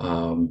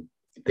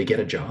they get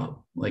a job.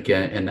 Like,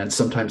 and then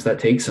sometimes that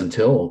takes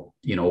until,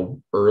 you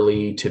know,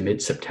 early to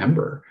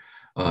mid-September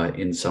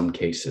in some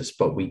cases,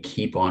 but we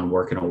keep on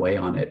working away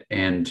on it.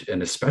 And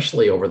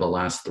especially over the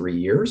last 3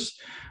 years,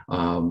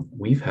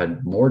 we've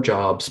had more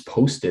jobs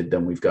posted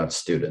than we've got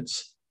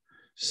students.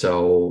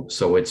 So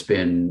it's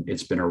been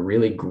a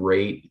really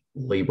great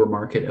labor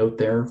market out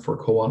there for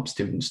co-op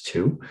students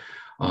too.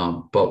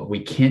 But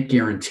we can't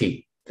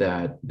guarantee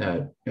that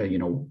you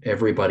know,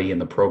 everybody in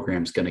the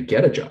program is going to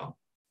get a job.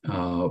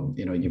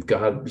 You know, you've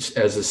got,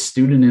 as a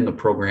student in the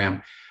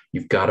program,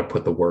 you've got to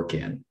put the work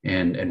in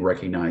and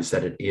recognize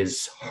that it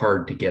is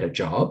hard to get a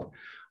job.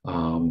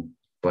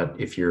 But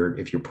if you're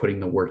putting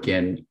the work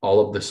in,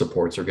 all of the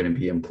supports are going to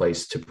be in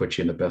place to put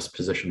you in the best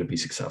position to be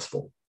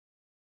successful.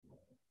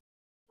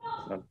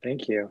 So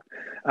thank you.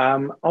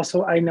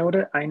 Also, I know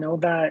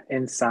that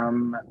in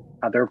some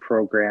other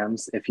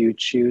programs, if you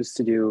choose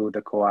to do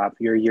the co-op,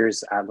 your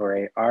years at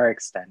Laurier are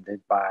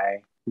extended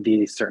by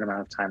the certain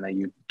amount of time that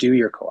you do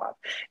your co-op.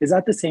 Is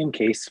that the same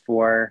case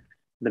for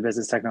the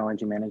business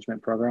technology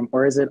management program,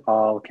 or is it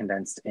all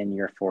condensed in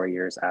your 4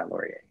 years at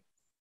Laurier?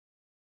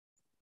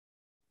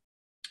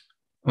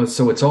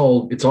 So it's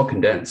all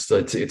condensed. So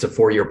it's a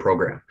 4-year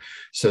program.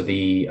 So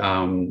the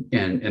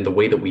and the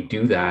way that we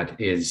do that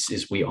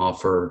is we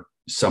offer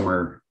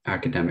summer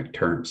academic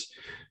terms.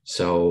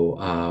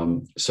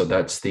 So so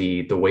that's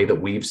the way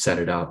that we've set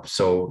it up.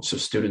 So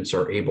students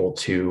are able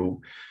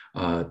to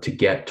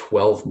get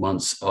 12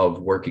 months of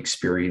work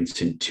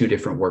experience in 2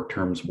 different work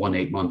terms, one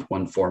 8-month,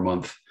 one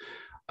 4-month,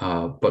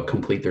 but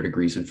complete their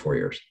degrees in 4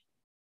 years.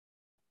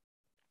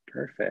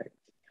 Perfect.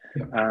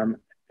 Yeah.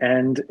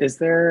 And is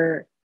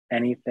there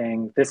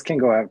anything, this can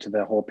go out to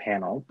the whole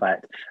panel,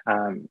 but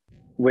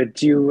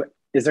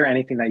is there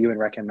anything that you would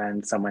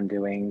recommend someone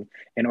doing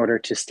in order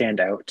to stand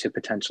out to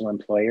potential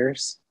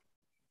employers?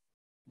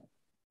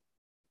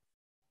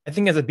 I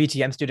think as a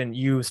BTM student,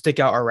 you stick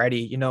out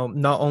already. You know,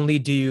 not only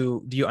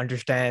do you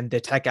understand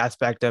the tech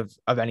aspect of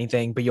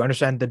anything, but you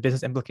understand the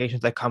business implications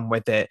that come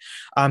with it.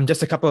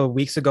 Just a couple of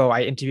weeks ago,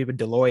 I interviewed with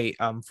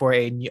Deloitte for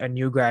a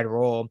new grad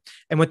role,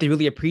 and what they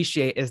really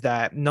appreciate is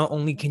that not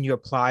only can you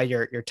apply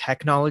your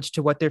tech knowledge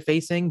to what they're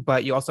facing,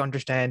 but you also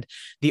understand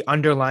the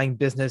underlying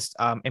business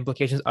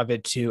implications of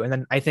it too. And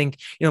then I think,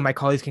 you know, my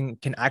colleagues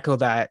can echo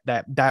that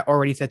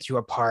already sets you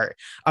apart.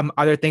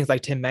 Other things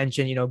like Tim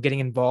mentioned, you know, getting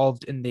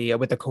involved in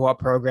with the co-op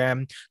program,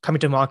 coming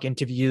to mock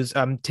interviews.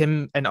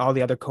 Tim and all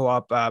the other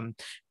co-op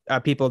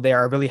people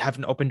there really have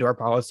an open door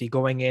policy,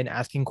 going in,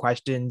 asking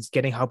questions,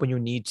 getting help when you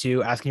need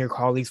to, asking your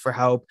colleagues for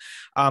help.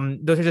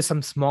 Those are just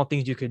some small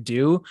things you could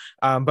do,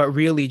 but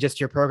really just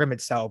your program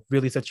itself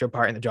really sets you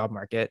apart in the job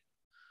market.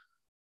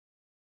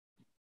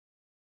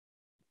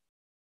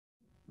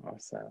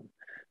 Awesome.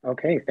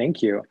 Okay,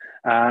 thank you.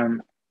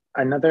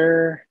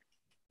 Another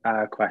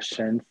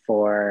question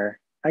for,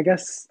 I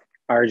guess,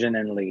 Arjun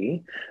and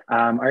Lee.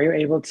 Are you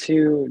able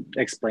to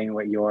explain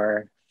what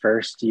your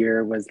first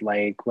year was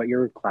like, what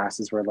your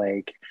classes were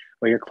like,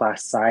 what your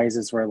class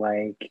sizes were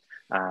like,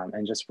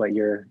 and just what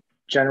your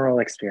general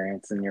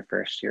experience in your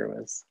first year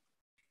was?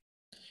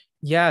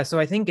 Yeah, so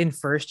I think in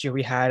first year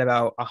we had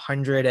about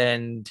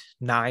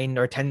 109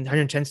 or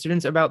 110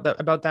 students, about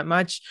that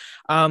much.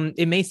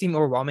 It may seem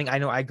overwhelming. I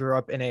know I grew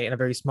up in a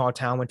very small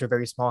town, went to a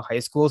very small high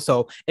school,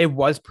 so it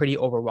was pretty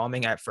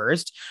overwhelming at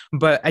first.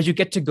 But as you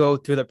get to go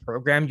through the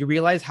program, you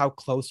realize how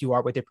close you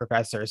are with your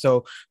professor.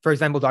 So, for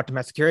example, Dr.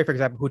 Masakuri, for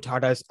example, who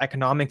taught us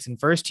economics in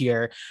first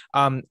year,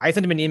 I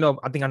sent him an email,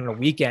 I think on a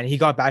weekend. He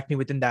got back to me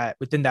within that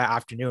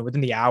afternoon,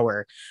 within the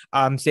hour,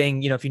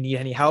 saying, if you need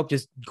any help,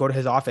 just go to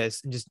his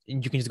office and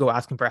you can just go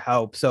ask him for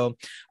help. So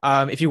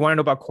if you want to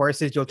know about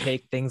courses, you'll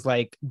take things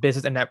like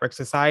Business and Network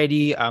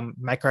Society,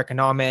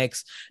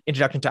 microeconomics,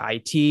 Introduction to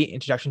IT,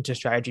 Introduction to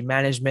Strategy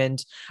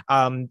Management,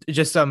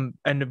 just some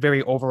and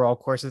very overall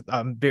courses,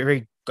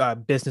 very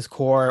business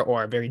core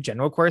or very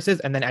general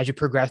courses. And then as you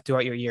progress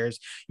throughout your years,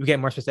 you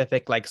get more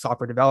specific like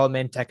software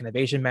development, tech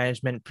innovation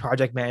management,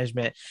 project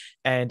management,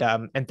 and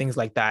things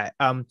like that.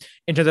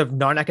 In terms of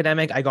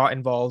non-academic, I got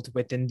involved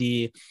within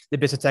the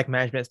Business Tech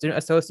Management Student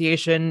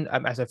Association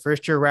as a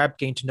first year rep,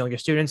 getting to know your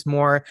students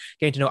more,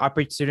 getting to know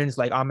upper students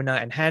like Amina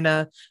and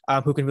Hannah,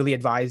 who can really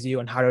advise you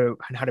on how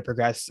to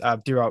progress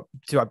throughout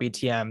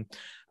BTM.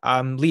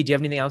 Lee, do you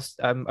have anything else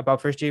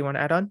about first year you want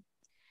to add on?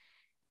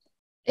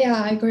 Yeah,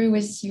 I agree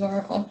with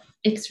your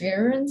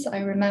experience. I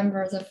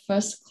remember the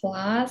first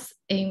class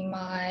in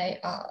my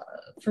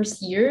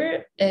first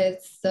year.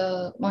 It's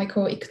the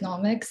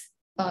microeconomics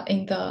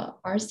in the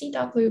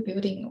RCW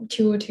building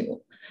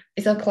 202.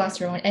 It's a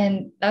classroom,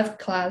 and that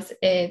class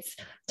is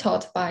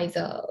taught by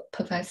the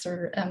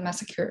professor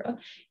Masakura.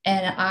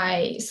 And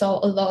I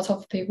saw a lot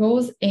of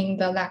people in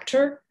the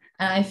lecture,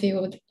 and I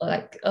feel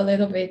like a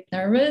little bit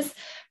nervous.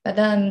 But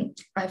then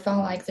I found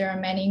like there are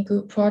many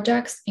good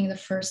projects in the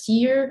first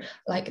year,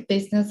 like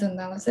business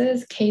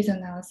analysis, case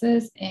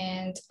analysis,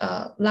 and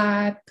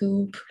lab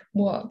group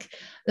work.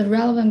 The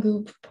relevant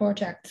group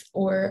projects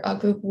or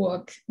group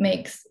work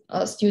makes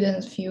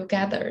students feel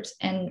gathered,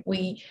 and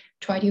we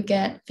try to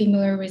get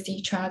familiar with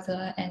each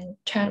other and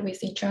chat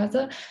with each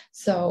other.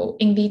 So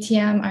in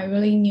BTM, I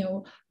really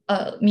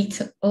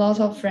meet a lot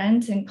of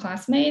friends and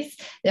classmates.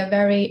 They're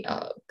very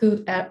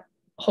good at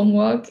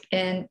homework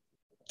and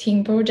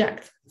team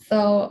projects.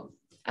 So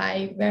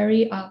I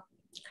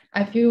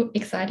feel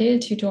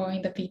excited to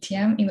join the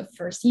BTM in the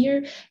first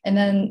year, and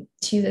then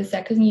to the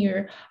second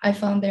year, I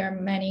found there are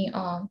many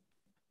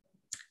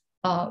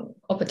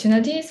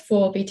opportunities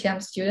for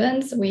BTM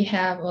students. We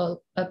have a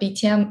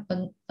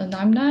BTM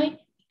alumni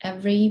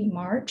every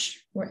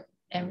March or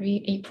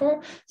every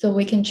April, so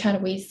we can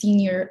chat with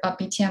senior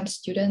BTM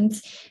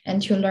students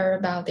and to learn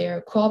about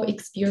their co-op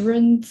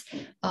experience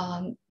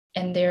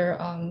and their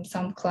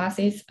some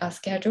classes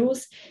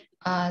schedules.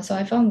 So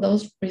I found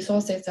those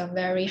resources are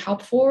very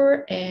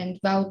helpful and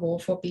valuable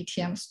for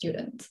BTM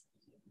students.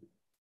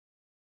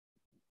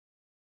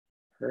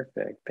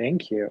 Perfect,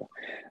 thank you.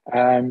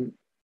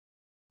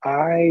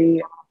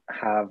 I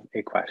have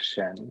a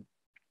question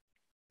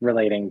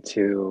relating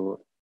to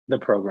the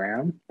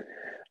program.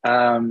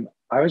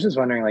 I was just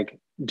wondering, like,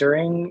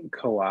 during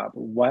co-op,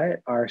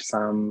 what are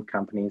some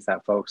companies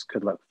that folks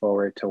could look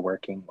forward to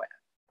working with?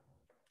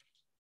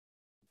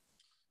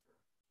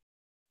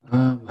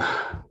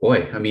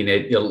 Boy, I mean,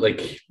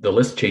 like the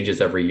list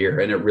changes every year,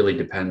 and it really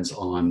depends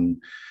on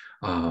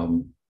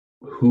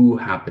who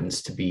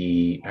happens to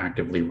be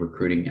actively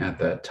recruiting at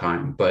that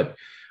time. But I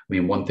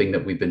mean, one thing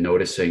that we've been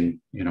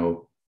noticing,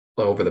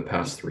 over the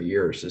past 3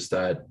 years is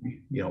that,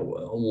 a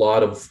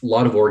lot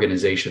of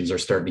organizations are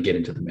starting to get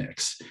into the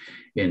mix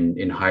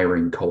in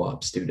hiring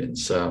co-op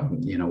students,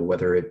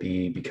 whether it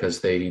be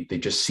because they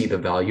just see the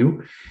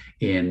value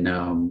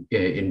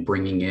in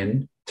bringing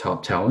in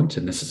top talent.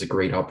 And this is a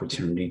great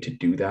opportunity to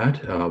do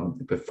that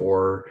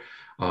before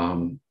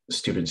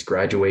students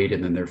graduate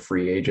and then they're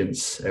free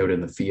agents out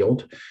in the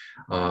field.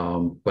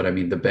 But I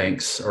mean, the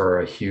banks are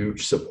a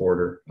huge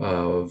supporter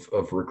of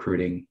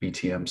recruiting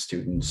BTM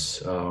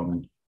students.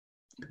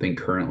 I think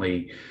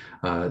currently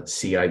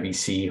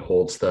CIBC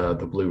holds the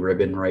blue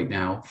ribbon right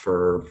now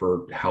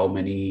for how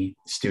many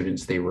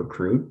students they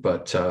recruit,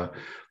 but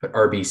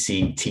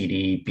RBC,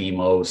 TD,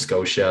 BMO,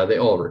 Scotia, they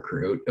all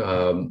recruit.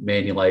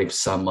 Manulife,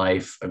 Sun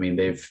Life, I mean,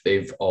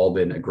 they've all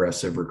been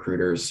aggressive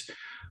recruiters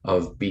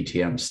of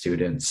BTM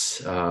students.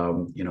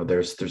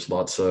 There's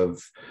lots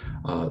of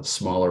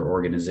smaller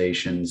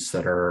organizations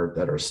that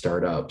are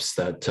startups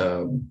that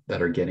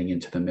are getting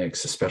into the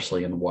mix,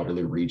 especially in the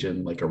Waterloo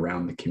region, like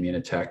around the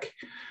Communitech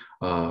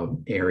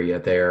area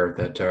there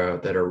that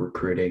are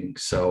recruiting.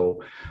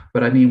 So,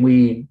 but I mean,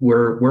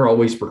 we're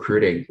always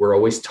recruiting. We're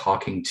always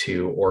talking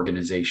to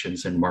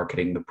organizations and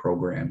marketing the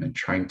program and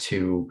trying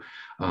to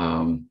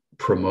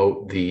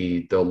promote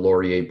the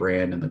Laurier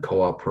brand and the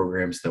co-op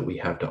programs that we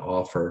have to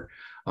offer.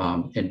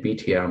 And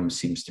BTM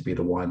seems to be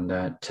the one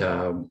that,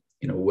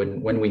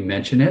 when we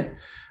mention it,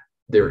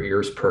 their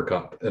ears perk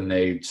up and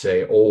they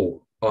say,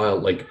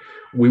 like,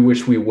 we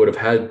wish we would have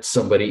had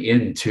somebody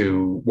in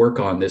to work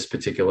on this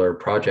particular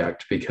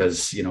project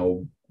because,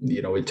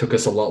 it took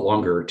us a lot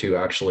longer to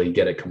actually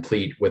get it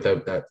complete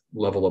without that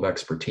level of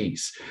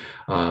expertise.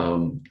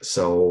 So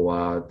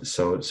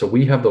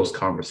we have those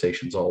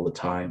conversations all the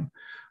time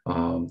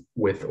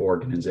with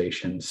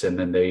organizations, and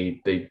then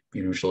they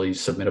usually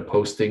submit a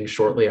posting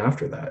shortly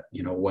after that,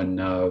 when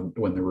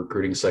the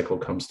recruiting cycle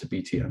comes to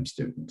BTM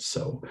students.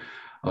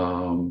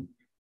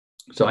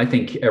 So I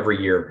think every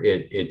year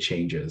it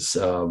changes.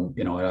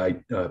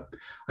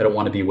 I don't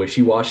want to be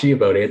wishy-washy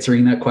about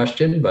answering that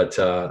question, but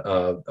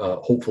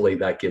hopefully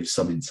that gives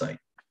some insight.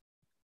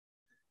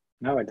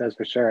 No, it does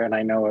for sure. And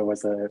I know it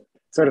was a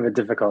sort of a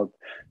difficult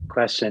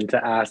question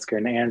to ask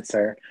and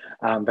answer,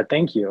 but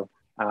thank you.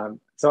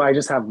 So I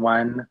just have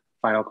one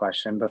final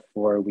question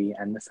before we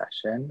end the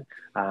session.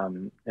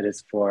 It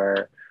is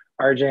for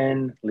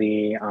Arjun,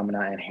 Lee,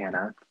 Amina, and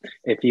Hannah.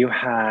 If you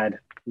had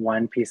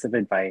one piece of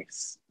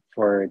advice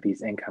for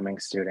these incoming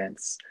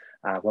students,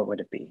 what would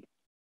it be?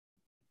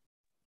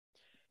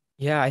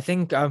 Yeah, I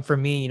think for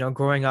me,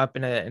 growing up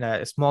in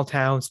a small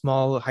town,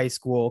 small high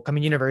school,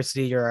 coming to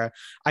university, I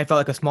felt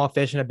like a small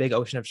fish in a big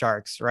ocean of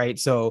sharks, right?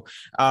 So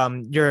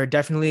you're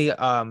definitely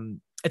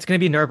it's going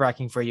to be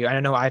nerve-wracking for you. And I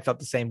know I felt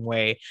the same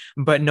way,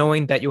 but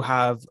knowing that you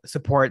have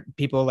support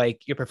people like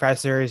your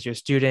professors, your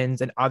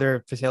students, and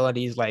other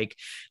facilities like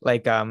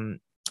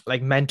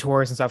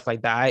mentors and stuff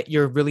like that,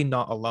 you're really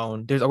not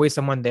alone. There's always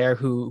someone there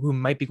who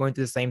might be going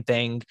through the same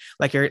thing,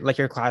 like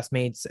your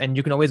classmates, and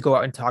you can always go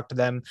out and talk to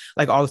them.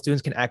 Like all the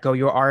students can echo,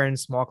 you are in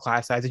small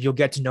class sizes, you'll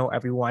get to know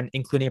everyone,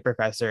 including your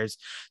professors.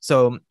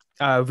 So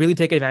really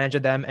take advantage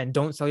of them and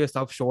don't sell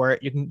yourself short.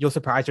 You'll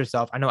surprise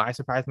yourself. I know I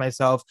surprised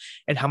myself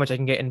and how much I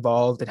can get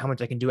involved and how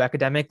much I can do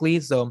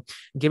academically. So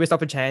give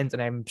yourself a chance,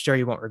 and I'm sure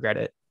you won't regret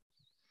it.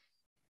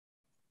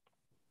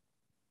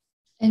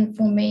 And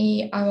for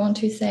me, I want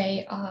to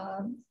say,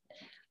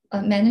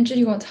 manage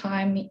your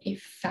time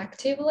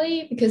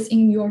effectively, because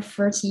in your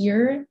first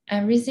year,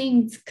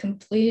 everything is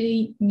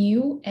completely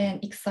new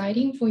and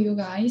exciting for you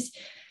guys.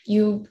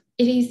 It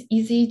is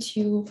easy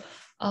to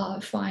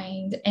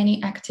find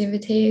any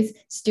activities,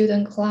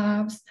 student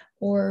clubs,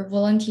 or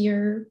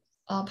volunteer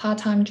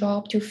part-time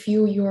job to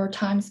fill your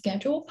time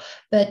schedule,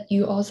 but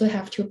you also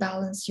have to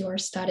balance your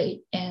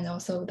study and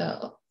also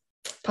the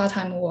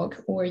part-time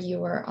work or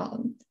your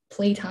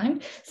playtime.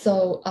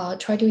 So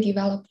try to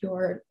develop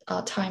your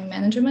time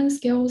management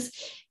skills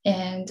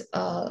and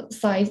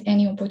seize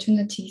any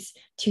opportunities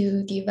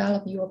to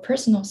develop your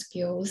personal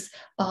skills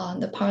on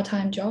the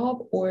part-time job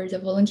or the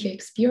volunteer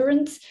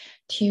experience,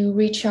 to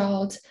reach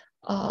out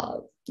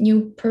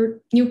new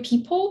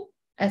people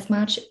as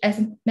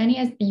many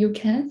as you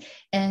can,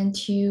 and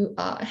to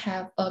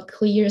have a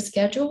clear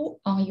schedule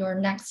on your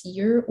next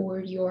year or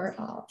your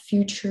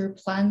future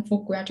plan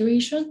for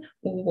graduation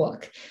or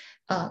work.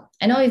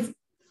 I know it's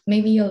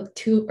maybe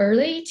too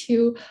early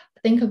to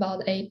think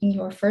about it in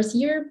your first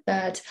year,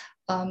 but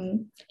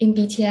in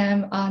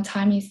BTM,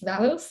 time is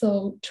valuable,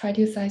 so try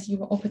to seize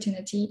your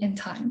opportunity and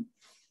time.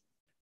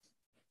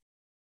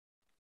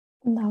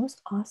 That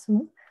was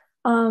awesome.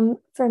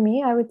 For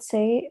me, I would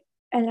say,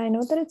 and I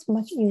know that it's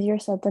much easier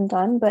said than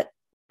done, but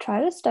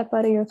try to step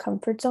out of your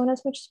comfort zone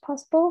as much as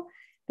possible.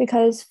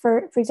 Because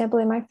for example,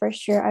 in my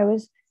first year, I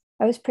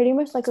was pretty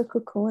much like a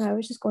cocoon. I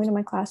was just going to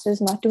my classes,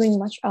 not doing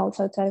much else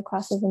outside of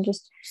classes, and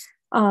just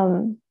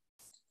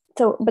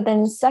but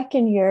then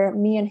second year,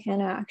 me and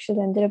Hannah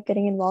actually ended up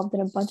getting involved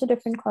in a bunch of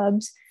different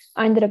clubs.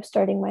 I ended up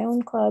starting my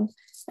own club,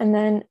 and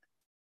then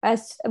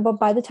but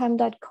by the time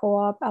that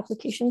co-op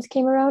applications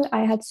came around, I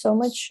had so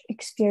much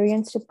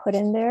experience to put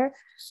in there,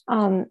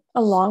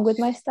 along with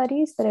my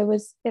studies, that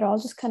it all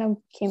just kind of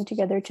came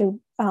together to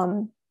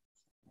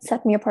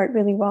set me apart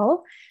really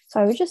well.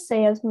 So I would just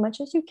say, as much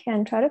as you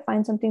can, try to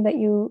find something that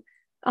you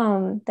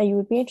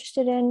would be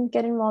interested in,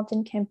 get involved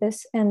in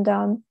campus, and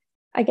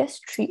I guess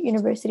treat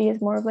university as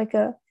more of like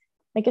a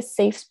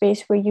safe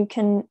space where you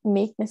can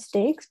make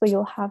mistakes, but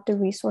you'll have the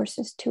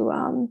resources to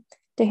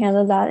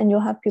handle that, and you'll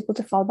have people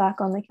to fall back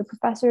on, like your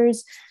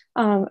professors.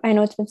 I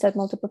know it's been said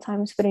multiple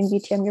times, but in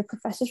BTM, your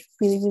professors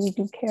really, really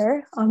do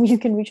care. You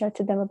can reach out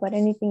to them about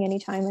anything,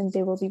 anytime, and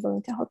they will be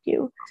willing to help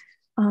you.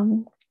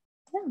 I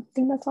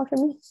think that's all for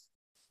me.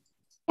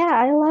 Yeah,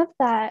 I love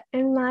that.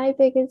 And my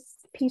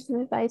biggest piece of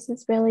advice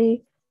is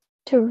really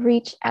to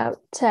reach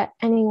out to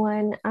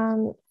anyone.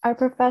 Our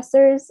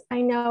professors,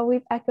 I know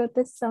we've echoed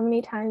this so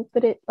many times,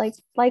 but it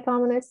like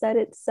Amina said,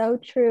 it's so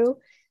true.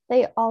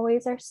 They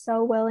always are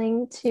so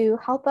willing to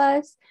help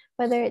us,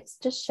 whether it's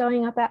just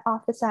showing up at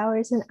office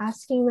hours and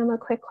asking them a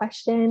quick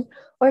question,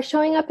 or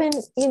showing up and,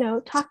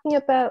 talking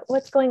about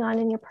what's going on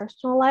in your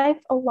personal life.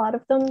 A lot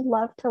of them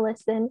love to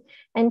listen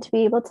and to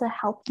be able to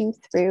help you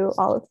through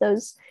all of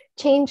those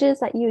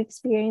changes that you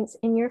experience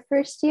in your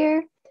first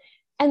year.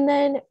 And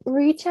then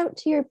reach out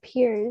to your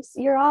peers.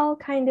 You're all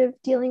kind of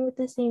dealing with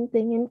the same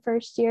thing in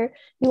first year.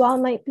 You all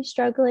might be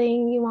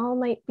struggling. You all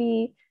might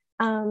be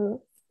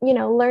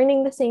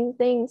learning the same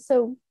thing.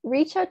 So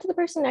reach out to the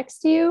person next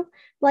to you.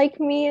 Like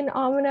me and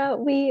Amina,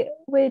 we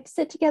would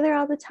sit together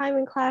all the time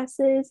in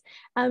classes.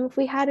 If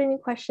we had any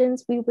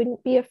questions, we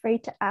wouldn't be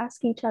afraid to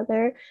ask each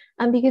other,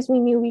 because we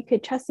knew we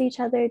could trust each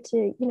other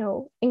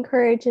to,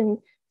 encourage and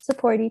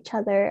support each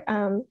other.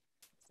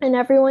 And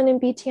everyone in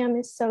BTM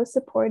is so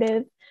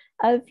supportive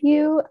of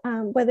you,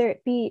 whether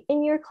it be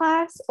in your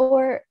class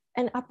or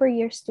an upper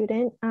year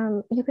student.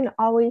 You can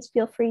always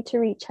feel free to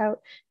reach out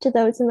to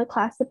those in the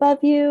class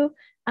above you,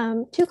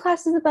 2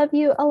 classes above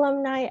you,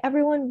 alumni.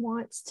 Everyone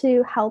wants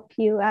to help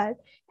you at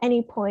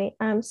any point.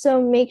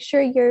 So make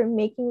sure you're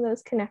making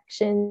those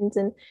connections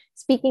and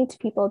speaking to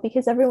people,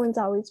 because everyone's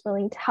always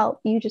willing to help.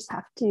 You just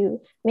have to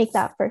make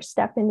that first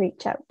step and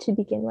reach out to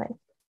begin with.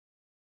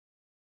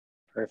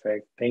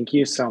 Perfect. Thank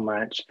you so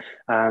much.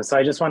 So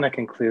I just want to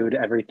conclude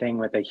everything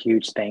with a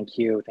huge thank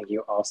you. Thank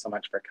you all so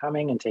much for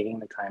coming and taking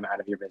the time out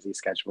of your busy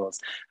schedules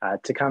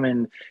to come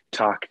and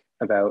talk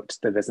about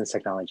the Business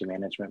Technology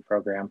Management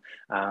program.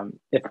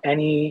 If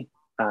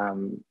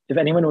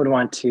anyone would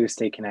want to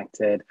stay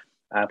connected,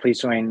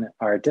 please join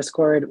our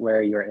Discord,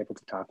 where you're able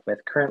to talk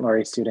with current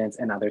Laurier students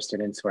and other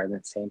students who are in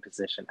the same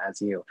position as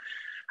you.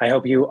 I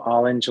hope you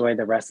all enjoy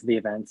the rest of the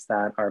events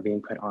that are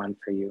being put on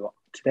for you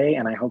today,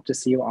 and I hope to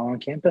see you all on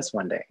campus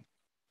one day.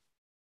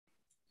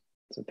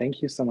 So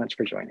thank you so much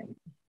for joining.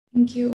 Thank you.